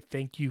want to say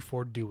thank you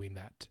for doing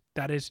that.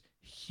 That is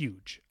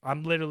huge.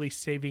 I'm literally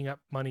saving up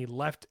money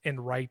left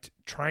and right,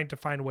 trying to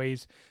find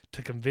ways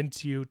to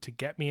convince you to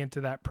get me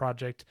into that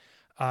project.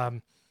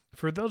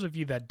 For those of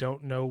you that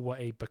don't know what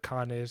a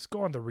Bacan is,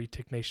 go on the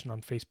Retic Nation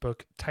on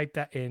Facebook, type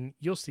that in.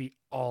 You'll see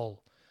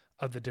all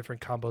of the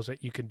different combos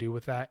that you can do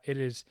with that.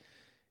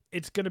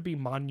 It's going to be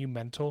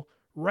monumental.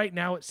 Right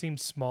now, it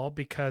seems small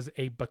because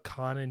a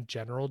Bacan in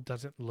general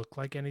doesn't look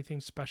like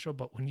anything special.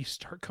 But when you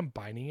start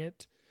combining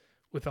it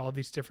with all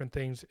these different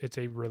things, it's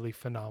a really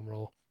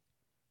phenomenal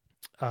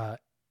uh,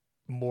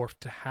 morph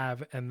to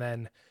have. And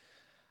then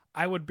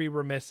I would be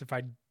remiss if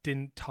I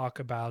didn't talk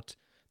about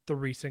the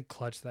recent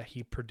clutch that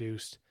he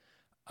produced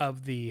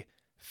of the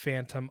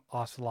Phantom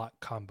Ocelot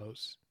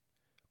combos.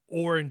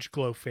 Orange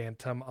Glow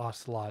Phantom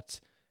Ocelots,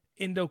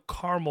 Indo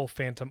Caramel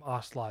Phantom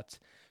Ocelots,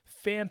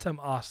 Phantom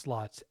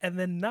Ocelots, and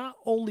then not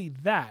only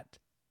that,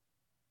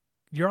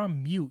 you're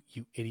on mute,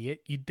 you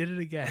idiot. You did it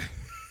again.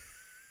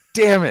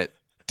 Damn it.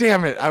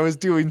 Damn it. I was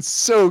doing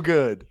so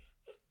good.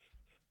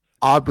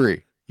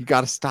 Aubrey, you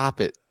got to stop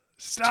it.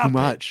 It's too Stop it.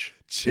 much.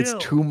 Chill.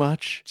 It's too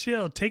much.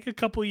 Chill. Take a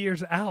couple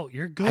years out.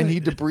 You're good. I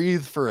need to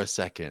breathe for a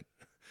second.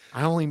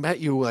 I only met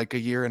you like a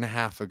year and a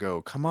half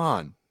ago. Come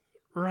on.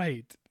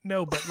 Right.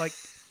 No, but like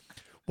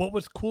what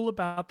was cool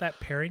about that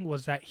pairing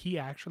was that he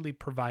actually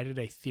provided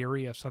a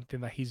theory of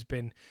something that he's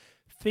been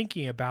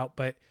thinking about,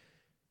 but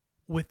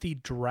with the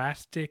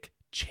drastic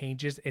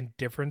changes and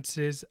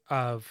differences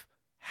of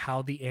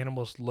how the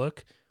animals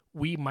look,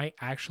 we might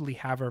actually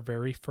have our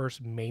very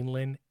first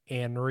mainland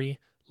anery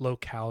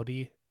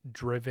locality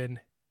driven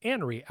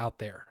anery out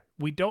there.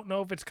 We don't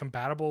know if it's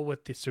compatible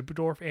with the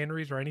Superdorf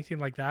aneries or anything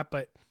like that,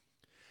 but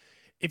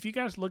if you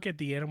guys look at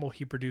the animal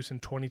he produced in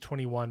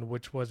 2021,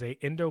 which was a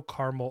Indo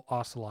Caramel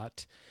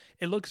Ocelot,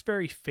 it looks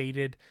very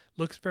faded,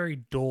 looks very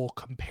dull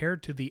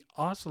compared to the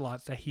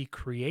ocelots that he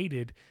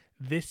created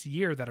this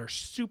year that are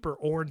super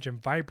orange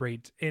and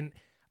vibrate. And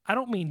I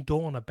don't mean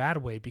dull in a bad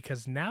way,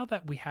 because now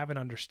that we have an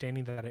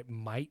understanding that it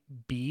might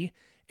be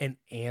an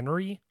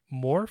anery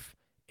morph,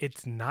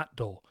 it's not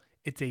dull.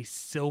 It's a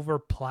silver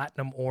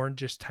platinum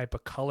orangish type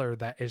of color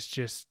that is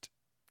just,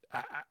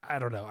 I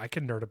don't know. I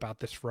can nerd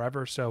about this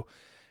forever. So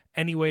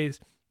anyways,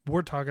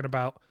 we're talking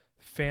about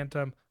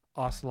Phantom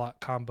Ocelot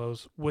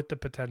combos with the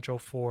potential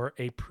for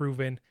a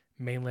proven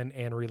mainland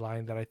anery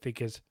line that I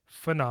think is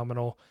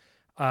phenomenal.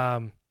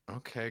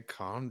 Okay,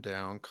 calm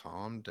down,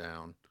 calm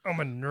down. I'm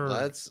a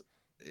nerd.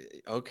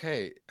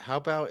 Okay, how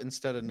about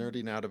instead of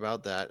nerding out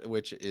about that,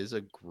 which is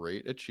a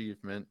great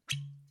achievement,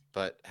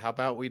 but how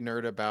about we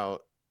nerd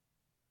about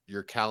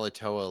your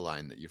Kalatoa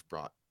line that you've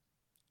brought?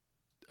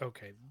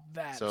 Okay,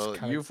 that's So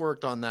kind of you've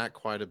worked on that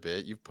quite a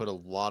bit. You've put a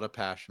lot of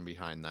passion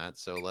behind that.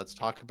 So let's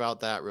talk about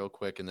that real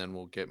quick, and then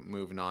we'll get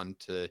moving on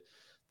to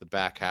the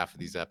back half of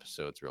these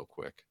episodes real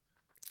quick.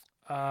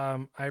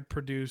 I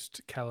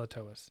produced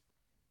Kalatoas.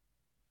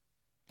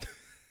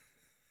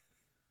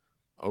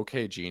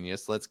 Okay,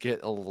 genius. Let's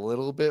get a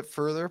little bit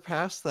further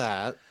past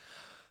that.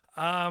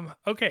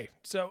 Okay,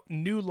 so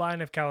new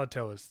line of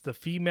Kalatoas. The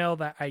female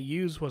that I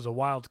used was a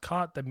wild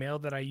caught. The male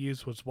that I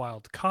used was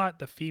wild caught.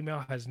 The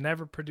female has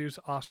never produced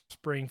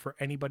offspring for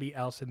anybody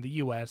else in the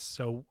US,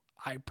 so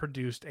I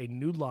produced a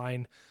new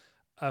line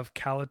of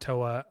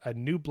Kalatoa, a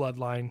new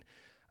bloodline,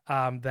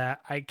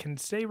 that I can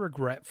say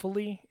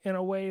regretfully in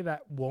a way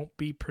that won't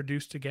be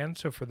produced again.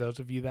 So for those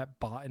of you that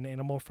bought an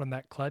animal from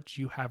that clutch,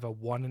 you have a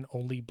one and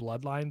only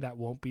bloodline that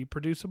won't be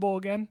producible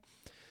again,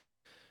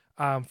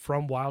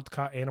 from wild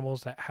caught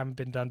animals that haven't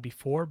been done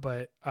before.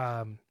 But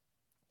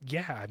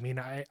yeah, I mean,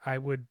 I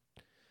would,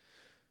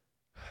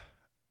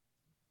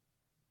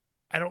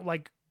 I don't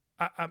like,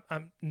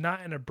 I'm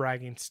not in a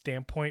bragging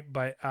standpoint,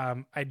 but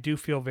I do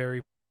feel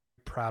very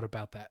proud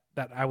about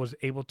that I was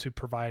able to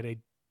provide a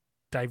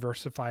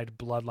diversified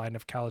bloodline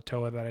of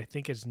Kalatoa that I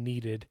think is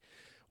needed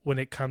when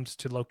it comes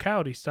to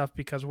locality stuff,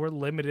 because we're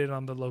limited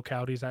on the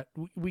localities that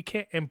we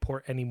can't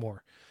import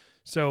anymore.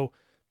 So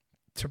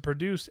to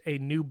produce a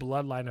new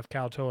bloodline of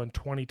Kalatoa in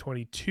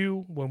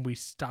 2022, when we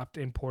stopped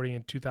importing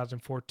in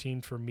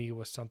 2014, for me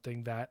was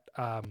something that,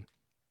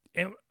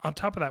 and on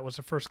top of that, was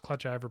the first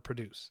clutch I ever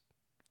produced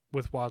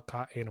with wild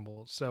caught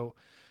animals. So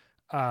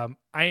I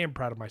am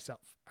proud of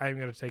myself. I am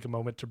going to take a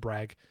moment to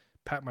brag,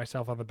 pat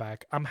myself on the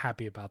back. I'm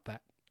happy about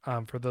that.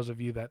 For those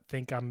of you that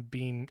think I'm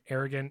being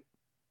arrogant,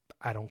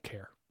 I don't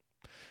care.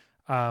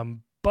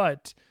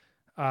 But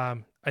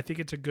I think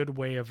it's a good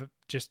way of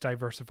just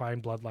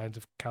diversifying bloodlines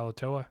of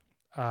Kalatoa.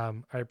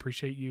 I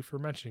appreciate you for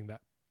mentioning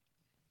that.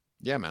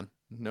 Yeah, man.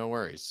 No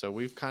worries. So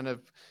we've kind of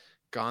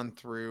gone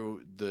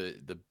through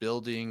the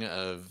building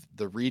of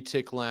the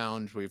Retic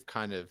Lounge. We've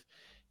kind of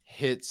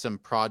hit some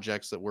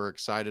projects that we're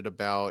excited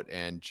about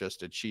and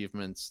just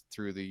achievements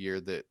through the year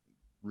that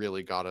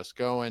really got us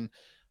going.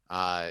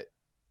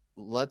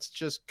 Let's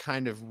just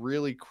kind of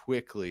really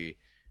quickly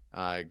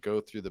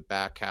go through the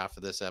back half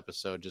of this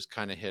episode, just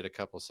kind of hit a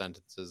couple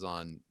sentences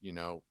on,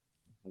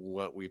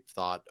 what we've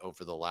thought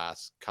over the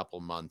last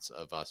couple months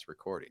of us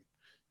recording.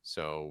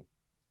 So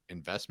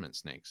investment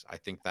snakes, I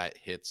think that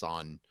hits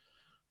on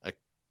a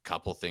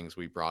couple things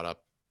we brought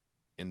up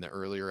in the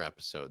earlier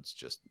episodes,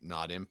 just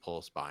not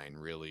impulse buying,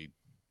 really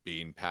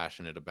being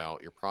passionate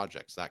about your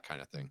projects, that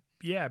kind of thing.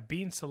 Yeah,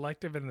 being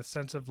selective in the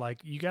sense of like,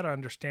 you got to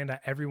understand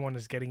that everyone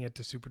is getting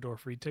into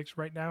Superdorf retics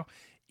right now.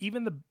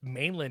 Even the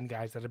mainland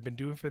guys that have been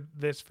doing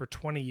this for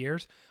 20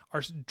 years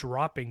are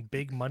dropping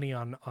big money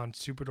on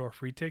Superdorf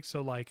retics.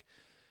 So like,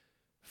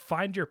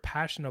 find your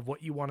passion of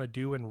what you want to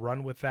do and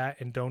run with that,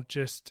 and don't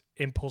just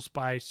impulse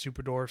buy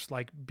Superdorfs.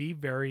 Like, be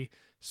very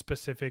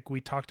specific. We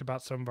talked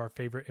about some of our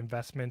favorite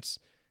investments.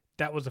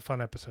 That was a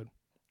fun episode.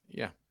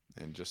 Yeah,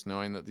 And just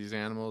knowing that these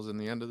animals, in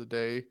the end of the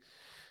day,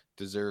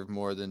 deserve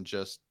more than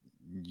just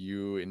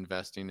you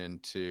investing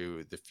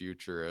into the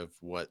future of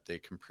what they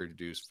can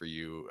produce for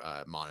you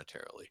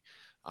monetarily.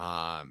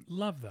 Um,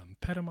 Love them.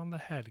 Pet them on the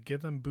head.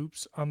 Give them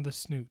boops on the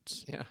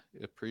snoots. yeah,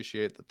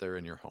 appreciate that they're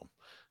in your home.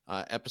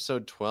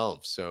 Episode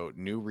 12. So,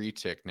 new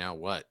retic. Now,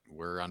 what?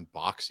 We're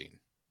unboxing.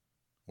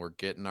 We're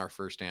getting our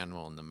first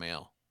animal in the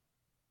mail.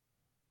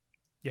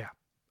 Yeah.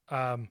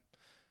 Um,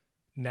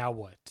 now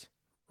what?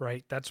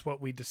 Right? That's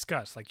what we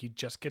discussed. Like you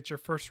just get your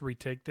first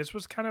retake. This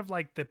was kind of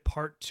like the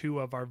part 2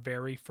 of our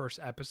very first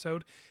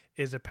episode.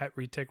 Is a pet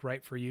retake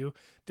right for you?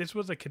 This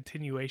was a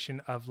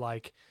continuation of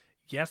like,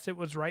 yes, it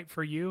was right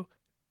for you.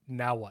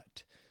 Now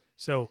what?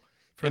 So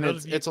for And those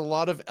it's of you, it's a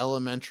lot of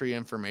elementary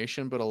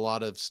information, but a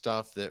lot of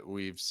stuff that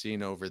we've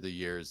seen over the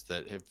years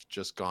that have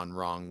just gone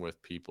wrong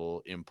with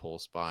people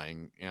impulse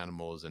buying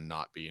animals and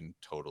not being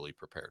totally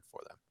prepared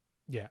for them.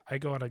 yeah, I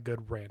go on a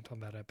good rant on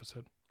that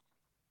episode.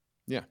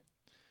 Yeah.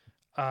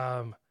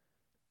 Um,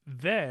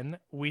 then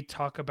we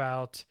talk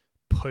about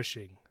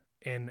pushing.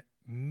 And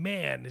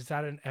man, is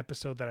that an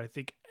episode that I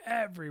think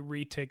every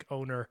retake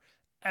owner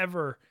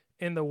ever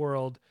in the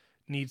world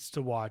needs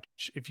to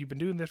watch. If you've been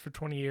doing this for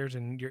 20 years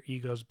and your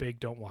ego's big,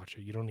 don't watch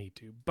it. You don't need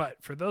to. But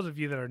for those of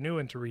you that are new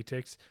into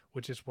retakes,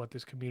 which is what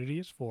this community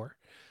is for,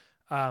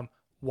 um,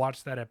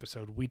 watch that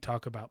episode. We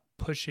talk about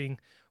pushing,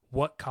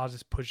 what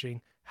causes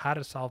pushing, how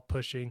to solve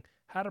pushing,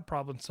 how to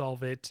problem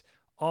solve it,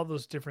 all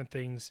those different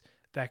things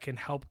that can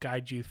help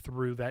guide you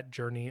through that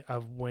journey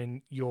of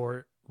when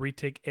your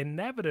retake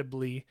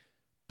inevitably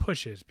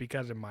pushes.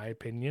 Because, in my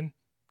opinion,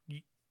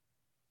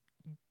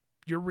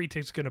 your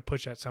retake's going to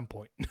push at some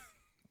point.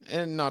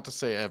 And not to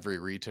say every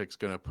retic's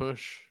going to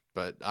push,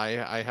 but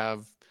I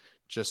have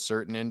just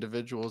certain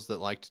individuals that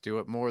like to do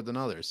it more than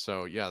others.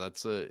 So yeah,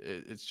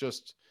 it's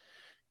just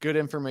good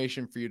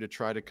information for you to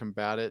try to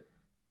combat it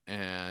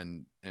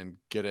and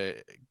get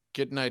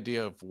an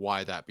idea of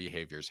why that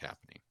behavior is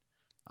happening.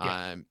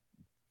 Yeah, Um,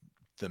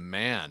 the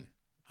man,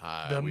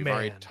 the we've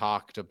already man.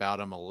 talked about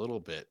him a little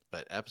bit,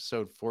 but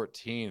episode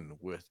 14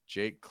 with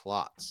Jake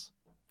Klotz.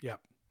 Yep,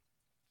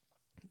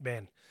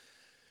 man.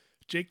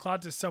 Jake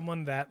Klotz is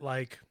someone that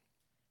like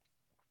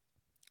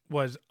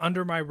was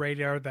under my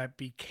radar that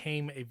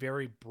became a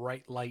very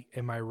bright light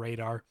in my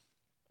radar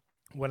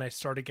when I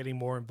started getting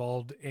more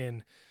involved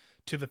in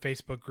to the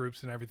Facebook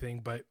groups and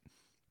everything. But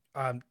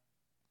um,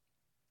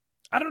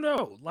 I don't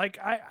know. Like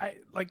I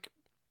like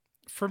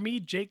for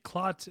me, Jake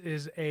Klotz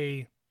is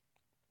a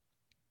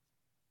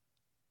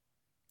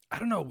I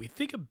don't know. We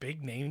think of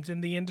big names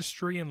in the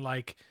industry and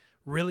like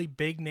really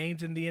big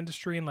names in the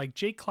industry, and like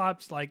Jake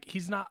Klotz, like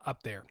he's not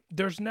up there.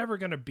 There's never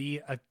gonna be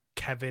a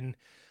Kevin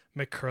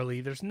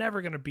McCurley. There's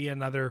never gonna be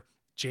another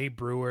Jay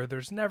Brewer.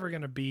 There's never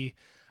gonna be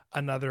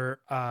another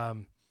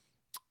I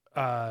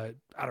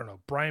don't know,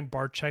 Brian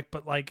Barczyk.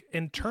 But like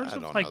in terms I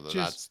of don't know like that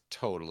just that's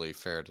totally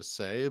fair to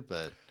say,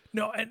 but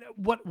no, and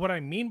what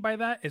I mean by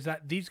that is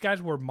that these guys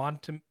were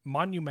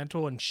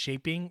monumental in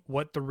shaping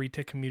what the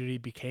Rita community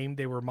became.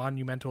 They were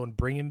monumental in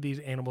bringing these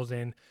animals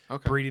in,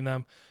 okay. breeding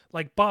them,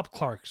 like Bob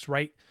Clark's.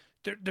 Right?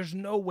 There's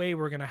no way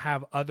we're gonna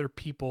have other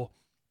people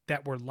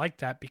that were like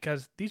that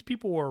because these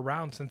people were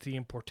around since the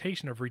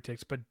importation of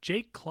retics. But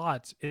Jake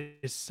Klotz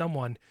is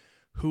someone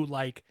who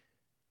like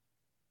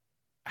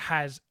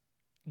has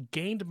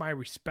gained my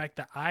respect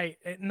that I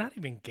not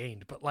even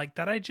gained, but like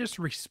that I just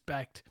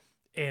respect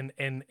and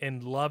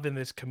love in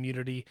this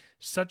community.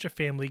 Such a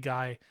family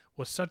guy,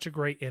 was such a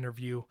great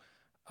interview.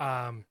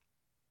 Um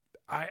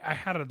I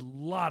had a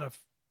lot of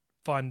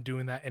fun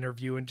doing that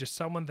interview and just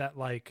someone that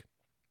like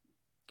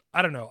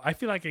I don't know, I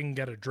feel like I can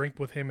get a drink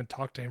with him and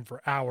talk to him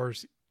for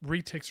hours,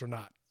 retics or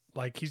not.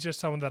 Like he's just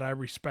someone that I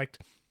respect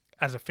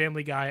as a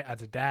family guy,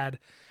 as a dad,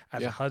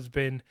 as a Yeah.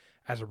 husband,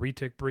 as a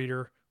retic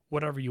breeder,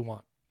 whatever you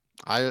want.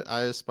 I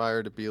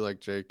aspire to be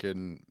like Jake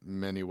in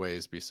many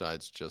ways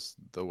besides just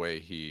the way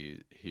he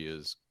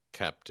has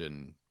kept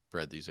and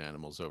bred these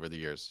animals over the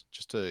years.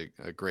 Just a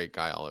great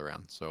guy all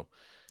around. So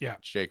Yeah.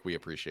 Jake, we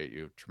appreciate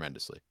you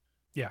tremendously.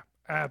 Yeah,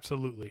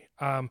 absolutely.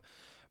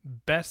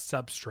 Best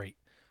substrate.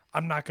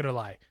 I'm not gonna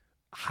lie.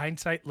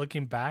 Hindsight,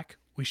 looking back,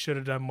 we should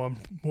have done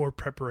more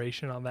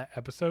preparation on that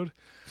episode.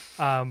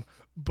 Um,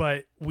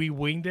 but we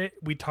winged it.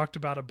 We talked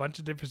about a bunch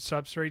of different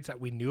substrates that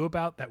we knew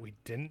about that we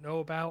didn't know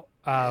about.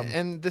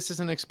 And this is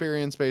an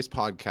experience-based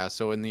podcast,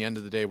 so in the end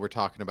of the day, we're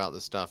talking about the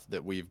stuff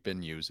that we've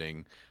been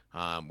using.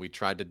 We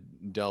tried to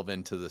delve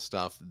into the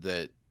stuff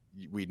that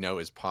we know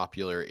is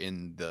popular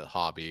in the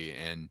hobby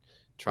and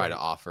try to Right,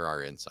 offer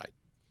our insight.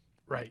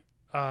 right.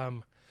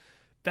 Um,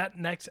 that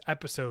next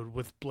episode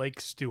with Blake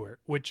Stewart,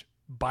 which,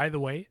 by the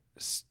way,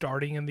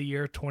 starting in the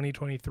year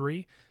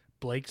 2023,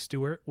 Blake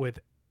Stewart with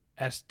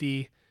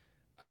SD,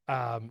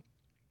 um,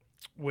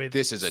 with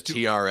This is a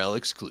TRL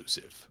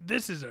exclusive.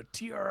 this is a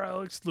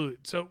TRL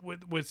exclude. So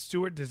with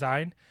Stewart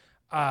Design,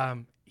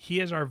 he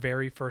is our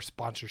very first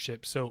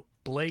sponsorship. So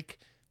Blake,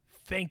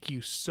 thank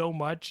you so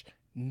much.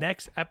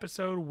 Next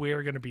episode,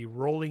 we're going to be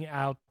rolling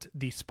out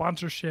the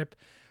sponsorship.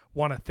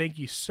 Want to thank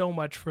you so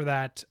much for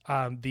that.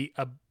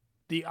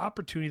 the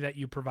opportunity that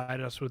you provide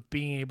us with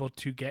being able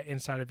to get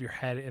inside of your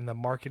head in the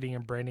marketing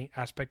and branding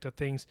aspect of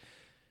things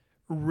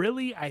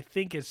really, I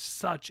think, is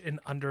such an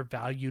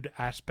undervalued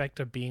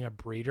aspect of being a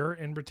breeder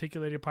in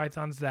reticulated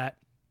pythons that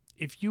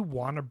if you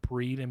want to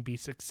breed and be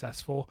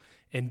successful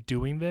in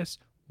doing this,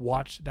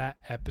 watch that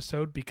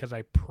episode, because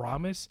I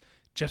promise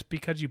just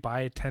because you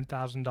buy a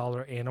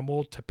 $10,000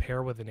 animal to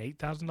pair with an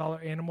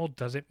 $8,000 animal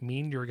doesn't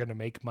mean you're going to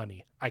make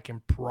money. I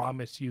can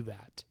promise you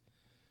that.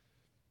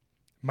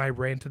 My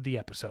rant of the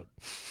episode.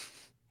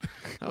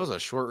 That was a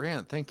short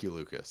rant. Thank you,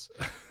 Lucas.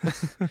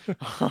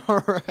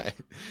 All right.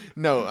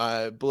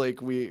 No,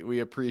 Blake, we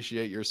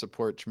appreciate your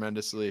support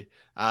tremendously.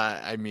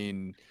 I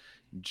mean,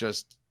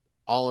 just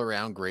all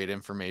around great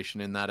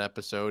information in that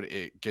episode.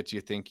 It gets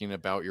you thinking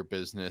about your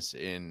business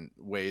in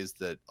ways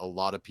that a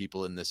lot of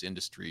people in this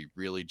industry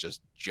really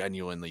just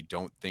genuinely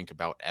don't think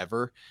about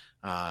ever.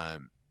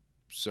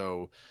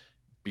 So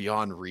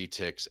beyond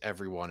retics,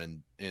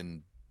 everyone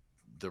in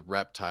the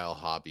reptile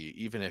hobby,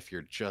 even if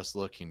you're just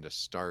looking to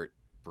start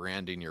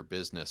branding your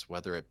business,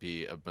 whether it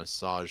be a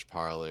massage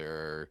parlor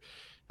or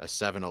a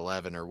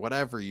 7-Eleven or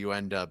whatever you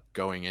end up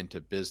going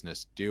into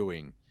business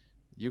doing,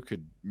 you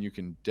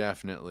can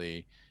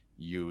definitely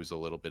use a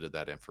little bit of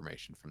that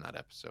information from that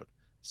episode.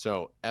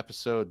 So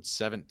episode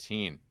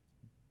 17,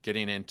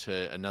 getting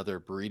into another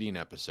breeding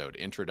episode,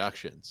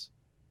 introductions.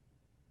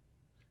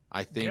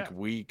 I think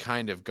we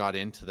kind of got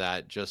into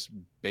that just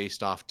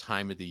based off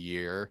time of the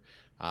year.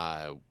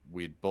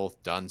 We'd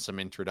both done some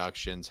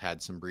introductions,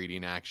 had some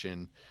breeding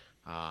action,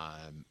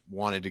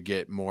 wanted to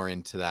get more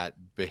into that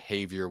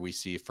behavior we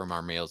see from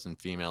our males and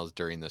females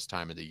during this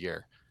time of the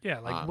year. Yeah,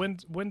 like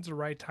when's the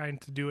right time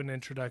to do an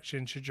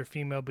introduction? Should your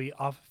female be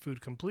off of food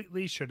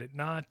completely? Should it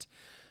not?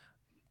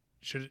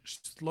 Should it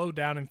slow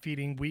down in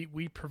feeding?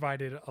 We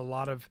provided a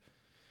lot of,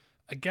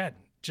 again,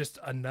 just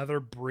another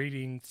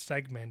breeding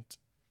segment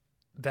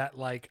that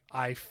like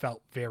I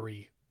felt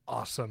very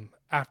awesome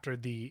after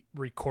the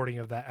recording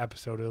of that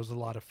episode. It was a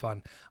lot of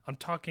fun. I'm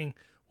talking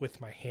with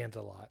my hands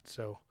a lot,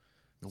 so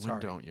when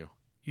don't you?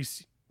 You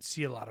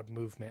see a lot of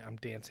movement. I'm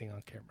dancing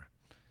on camera.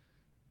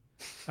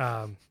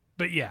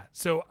 But yeah,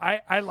 so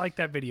I like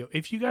that video.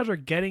 If you guys are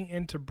getting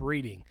into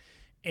breeding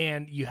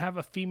and you have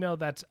a female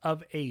that's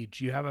of age,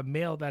 you have a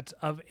male that's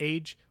of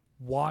age,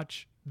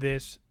 watch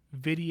this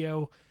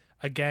video.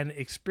 Again,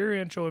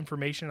 experiential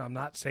information. I'm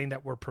not saying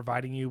that we're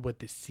providing you with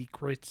the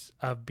secrets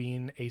of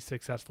being a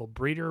successful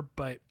breeder,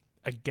 but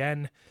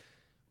again,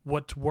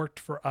 what's worked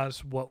for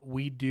us, what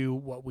we do,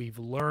 what we've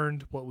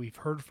learned, what we've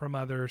heard from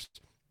others,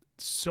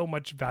 so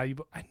much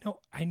valuable.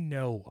 I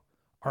know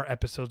our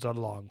episodes are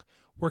long.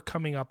 We're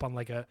coming up on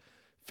like a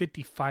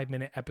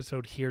 55-minute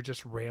episode here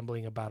just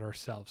rambling about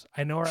ourselves.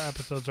 I know our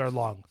episodes are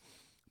long,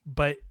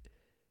 but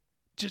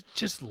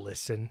just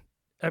listen.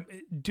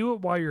 Do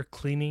it while you're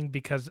cleaning,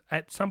 because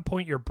at some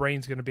point your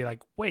brain's going to be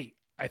like, wait,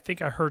 I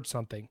think I heard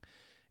something.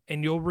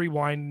 And you'll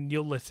rewind and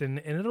you'll listen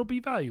and it'll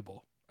be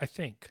valuable. I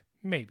think.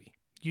 Maybe.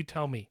 You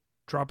tell me.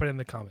 Drop it in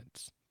the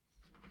comments.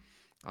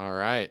 All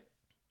right.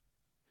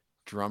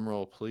 Drum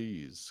roll,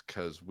 please,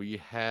 because we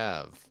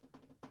have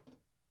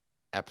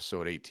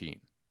episode 18.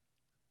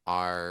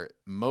 Our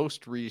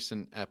most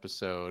recent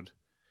episode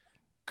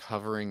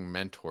covering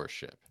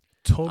mentorship.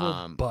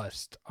 Total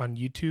bust on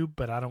YouTube,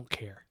 but I don't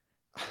care.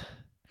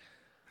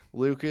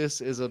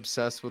 Lucas is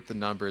obsessed with the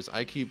numbers.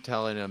 I keep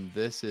telling him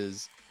this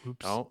is...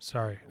 Oops. Oh,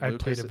 sorry. I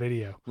played a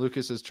video.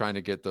 Lucas is trying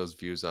to get those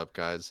views up,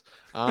 guys.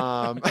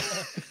 I'm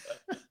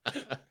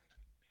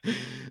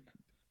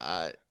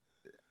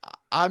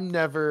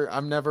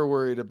never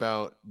worried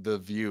about the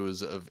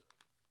views of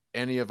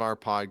any of our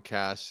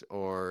podcasts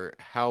or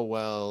how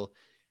well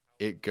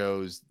it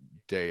goes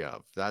day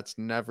of. That's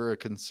never a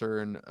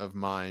concern of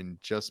mine,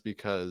 just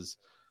because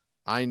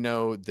I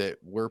know that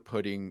we're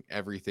putting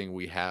everything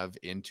we have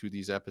into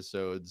these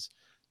episodes,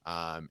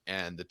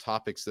 and the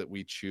topics that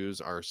we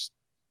choose are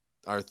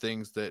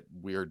things that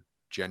we're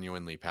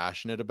genuinely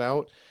passionate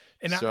about.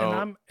 And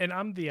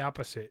I'm the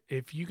opposite.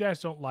 If you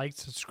guys don't like,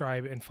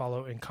 subscribe, and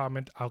follow, and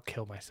comment, I'll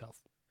kill myself.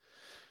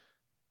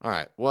 All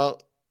right.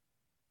 Well,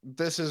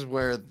 this is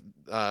where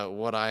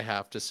what I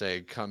have to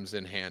say comes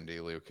in handy,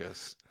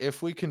 Lucas.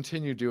 If we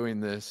continue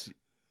doing this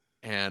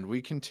and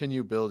we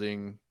continue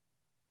building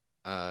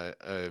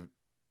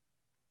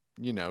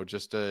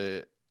just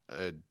a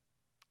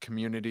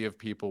community of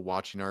people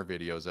watching our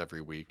videos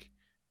every week,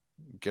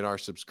 get our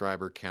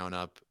subscriber count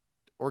up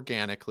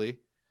organically,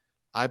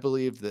 I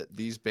believe that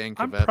these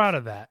I'm proud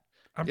of that.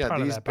 I'm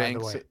proud of that, by the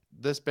way.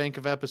 This bank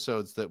of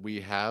episodes that we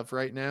have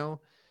right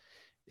now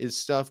is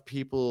stuff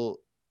people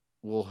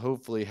will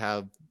hopefully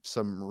have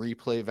some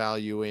replay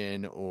value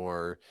in,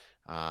 or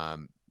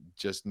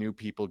just new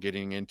people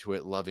getting into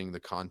it, loving the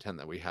content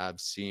that we have,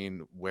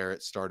 seeing where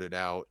it started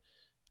out,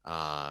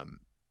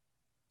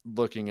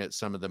 looking at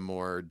some of the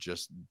more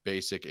just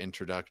basic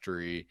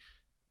introductory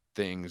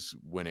things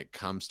when it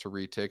comes to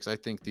retics. I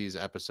think these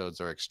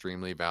episodes are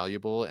extremely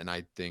valuable, and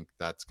I think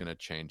that's going to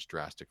change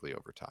drastically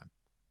over time.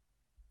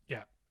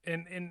 Yeah.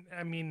 And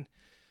I mean,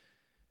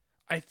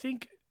 I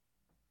think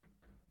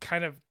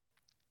kind of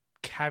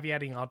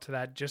caveating onto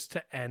that, just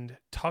to end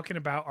talking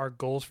about our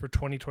goals for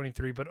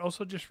 2023, but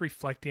also just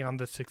reflecting on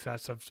the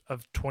success of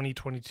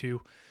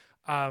 2022.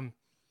 Um,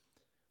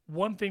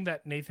 One thing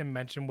that Nathan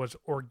mentioned was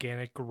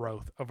organic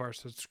growth of our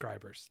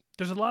subscribers.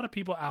 There's a lot of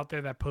people out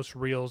there that post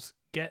reels,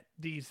 get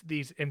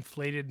these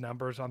inflated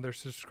numbers on their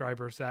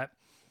subscribers that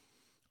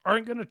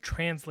aren't going to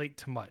translate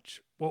to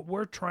much. What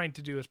we're trying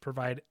to do is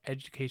provide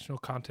educational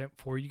content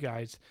for you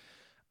guys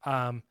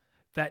um,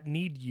 that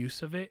need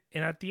use of it.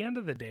 And at the end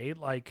of the day,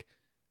 like,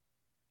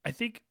 I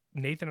think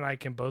Nathan and I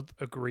can both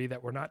agree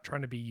that we're not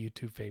trying to be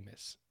YouTube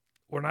famous.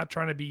 We're not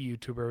trying to be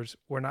YouTubers.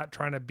 We're not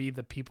trying to be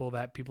the people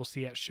that people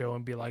see at show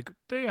and be like,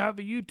 they have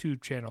a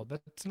YouTube channel.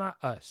 That's not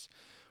us.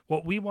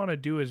 What we want to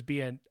do is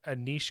be a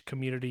niche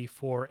community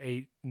for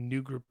a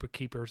new group of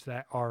keepers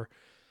that are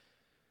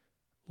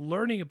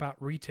learning about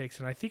retakes.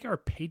 And I think our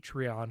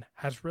Patreon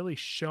has really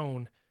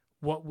shown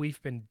what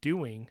we've been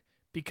doing,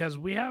 because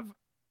we have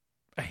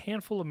a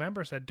handful of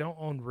members that don't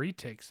own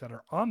retakes that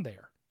are on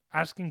there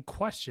asking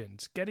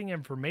questions, getting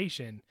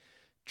information,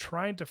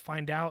 trying to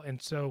find out.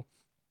 And so,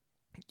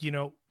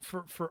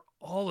 for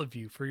all of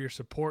you, for your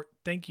support,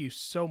 thank you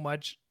so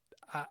much.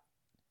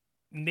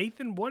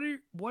 Nathan, what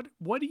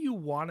do you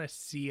want to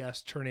see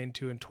us turn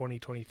into in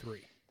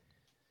 2023?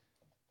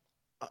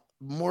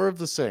 More of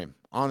the same,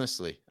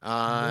 honestly.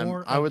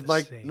 More I of would the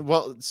like, same.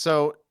 well,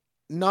 so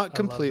not I love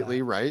completely,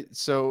 that. right?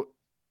 So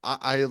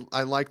I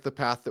like the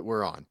path that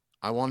we're on.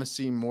 I want to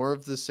see more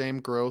of the same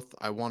growth.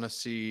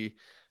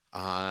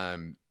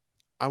 Um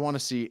I want to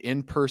see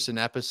in-person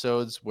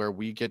episodes where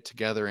we get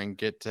together and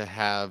get to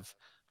have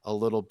a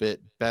little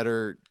bit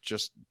better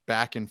just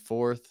back and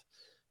forth.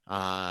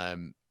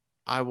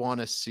 I want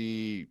to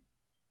see,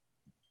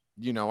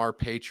 our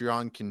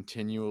Patreon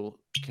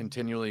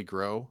continually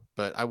grow,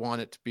 but I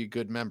want it to be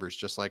good members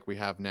just like we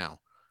have now.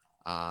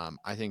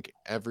 I think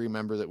every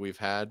member that we've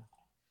had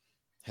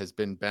has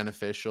been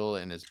beneficial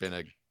and has been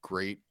a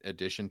great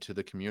addition to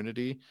the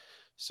community.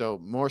 So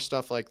more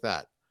stuff like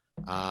that.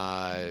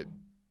 Uh,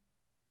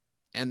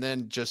 and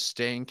then just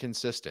staying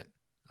consistent.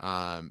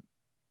 Um,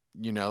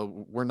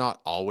 we're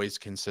not always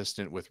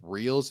consistent with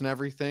reels and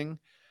everything,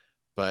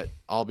 but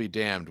I'll be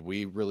damned.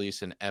 We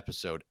release an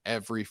episode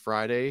every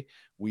Friday.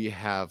 We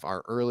have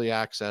our early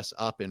access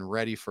up and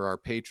ready for our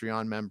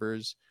Patreon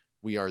members.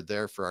 We are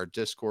there for our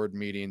Discord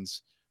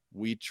meetings.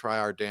 We try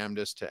our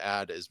damnedest to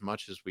add as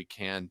much as we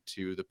can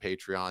to the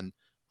Patreon.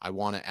 I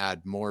want to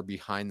add more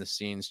behind the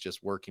scenes,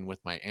 just working with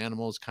my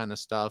animals kind of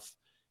stuff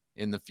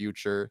in the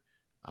future.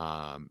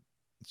 Um,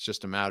 it's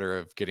just a matter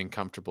of getting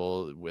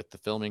comfortable with the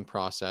filming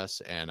process.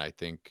 And I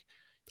think,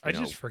 I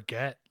just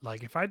forget.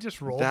 Like, if I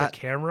just roll the that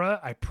camera,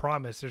 I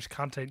promise there's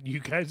content you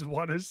guys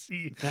want to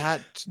see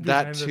that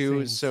behind the too.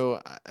 scenes.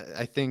 So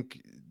I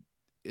think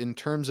in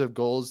terms of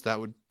goals, that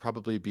would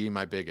probably be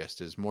my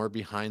biggest, is more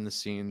behind the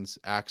scenes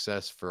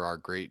access for our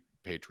great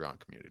Patreon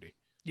community.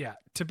 Yeah,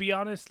 to be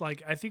honest,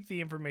 like, I think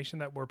the information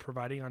that we're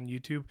providing on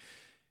YouTube,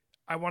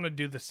 I want to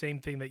do the same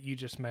thing that you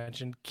just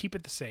mentioned. Keep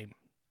it the same.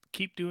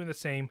 Keep doing the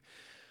same.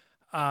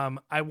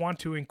 I want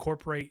to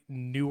incorporate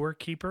newer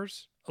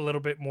keepers a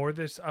little bit more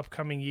this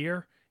upcoming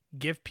year.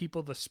 Give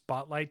people the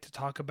spotlight to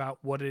talk about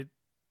what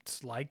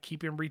it's like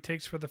keeping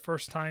retakes for the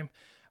first time.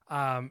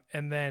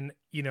 And then,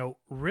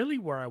 really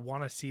where I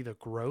want to see the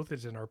growth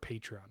is in our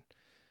Patreon.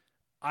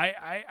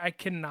 I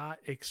cannot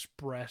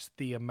express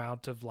the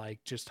amount of,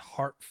 like, just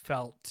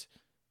heartfelt,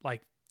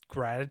 like,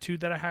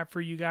 gratitude that I have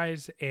for you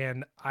guys,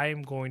 and I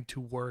am going to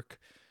work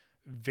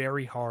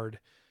very hard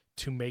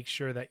to make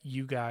sure that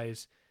you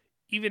guys,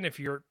 even if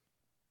you're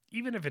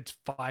even if it's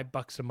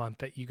 $5 a month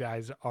that you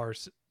guys are,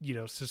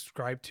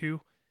 subscribed to,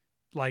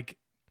 like,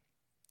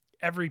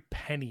 every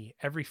penny,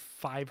 every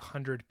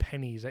 500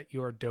 pennies that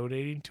you are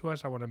donating to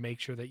us, I want to make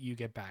sure that you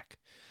get back.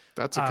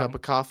 That's a cup Um,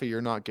 of coffee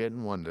you're not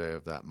getting one day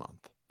of that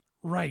month.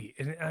 right.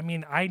 And I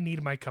mean, I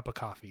need my cup of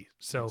coffee.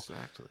 So,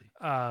 Exactly.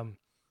 um,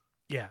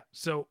 yeah.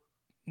 So,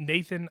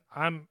 Nathan,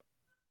 I'm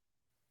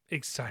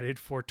excited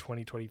for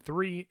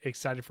 2023,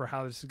 excited for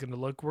how this is going to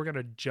look. We're going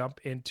to jump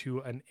into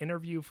an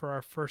interview for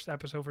our first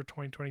episode for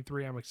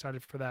 2023. I'm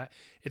excited for that.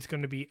 It's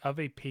going to be of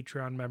a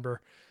Patreon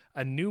member,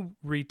 a new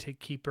retake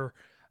keeper.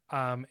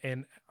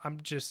 And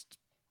I'm just,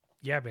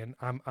 yeah, man,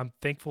 I'm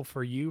thankful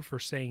for you for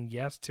saying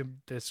yes to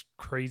this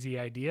crazy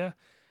idea.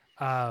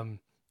 Um,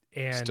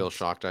 Still and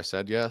shocked I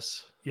said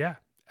yes. yeah,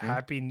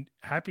 Hmm?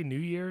 happy New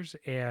Year's.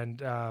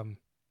 And,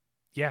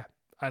 yeah,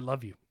 I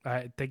love you.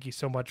 I thank you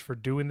so much for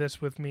doing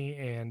this with me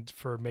and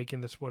for making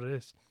this what it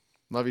is.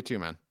 Love you too,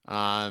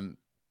 man.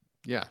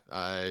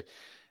 Yeah.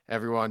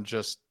 Everyone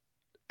just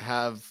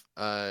have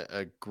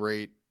a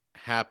great,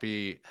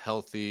 happy,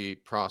 healthy,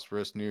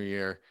 prosperous new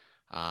year.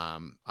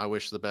 I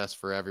wish the best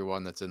for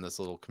everyone that's in this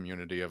little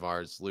community of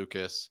ours.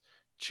 Lucas,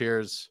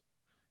 cheers.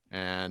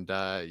 And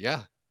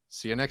yeah,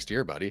 see you next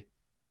year, buddy.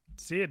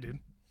 See you, dude.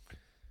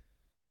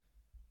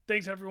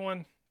 Thanks,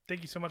 everyone.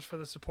 Thank you so much for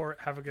the support.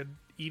 Have a good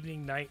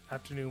evening, night,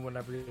 afternoon,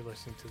 whenever you're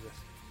listening to this.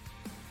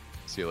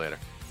 See you later.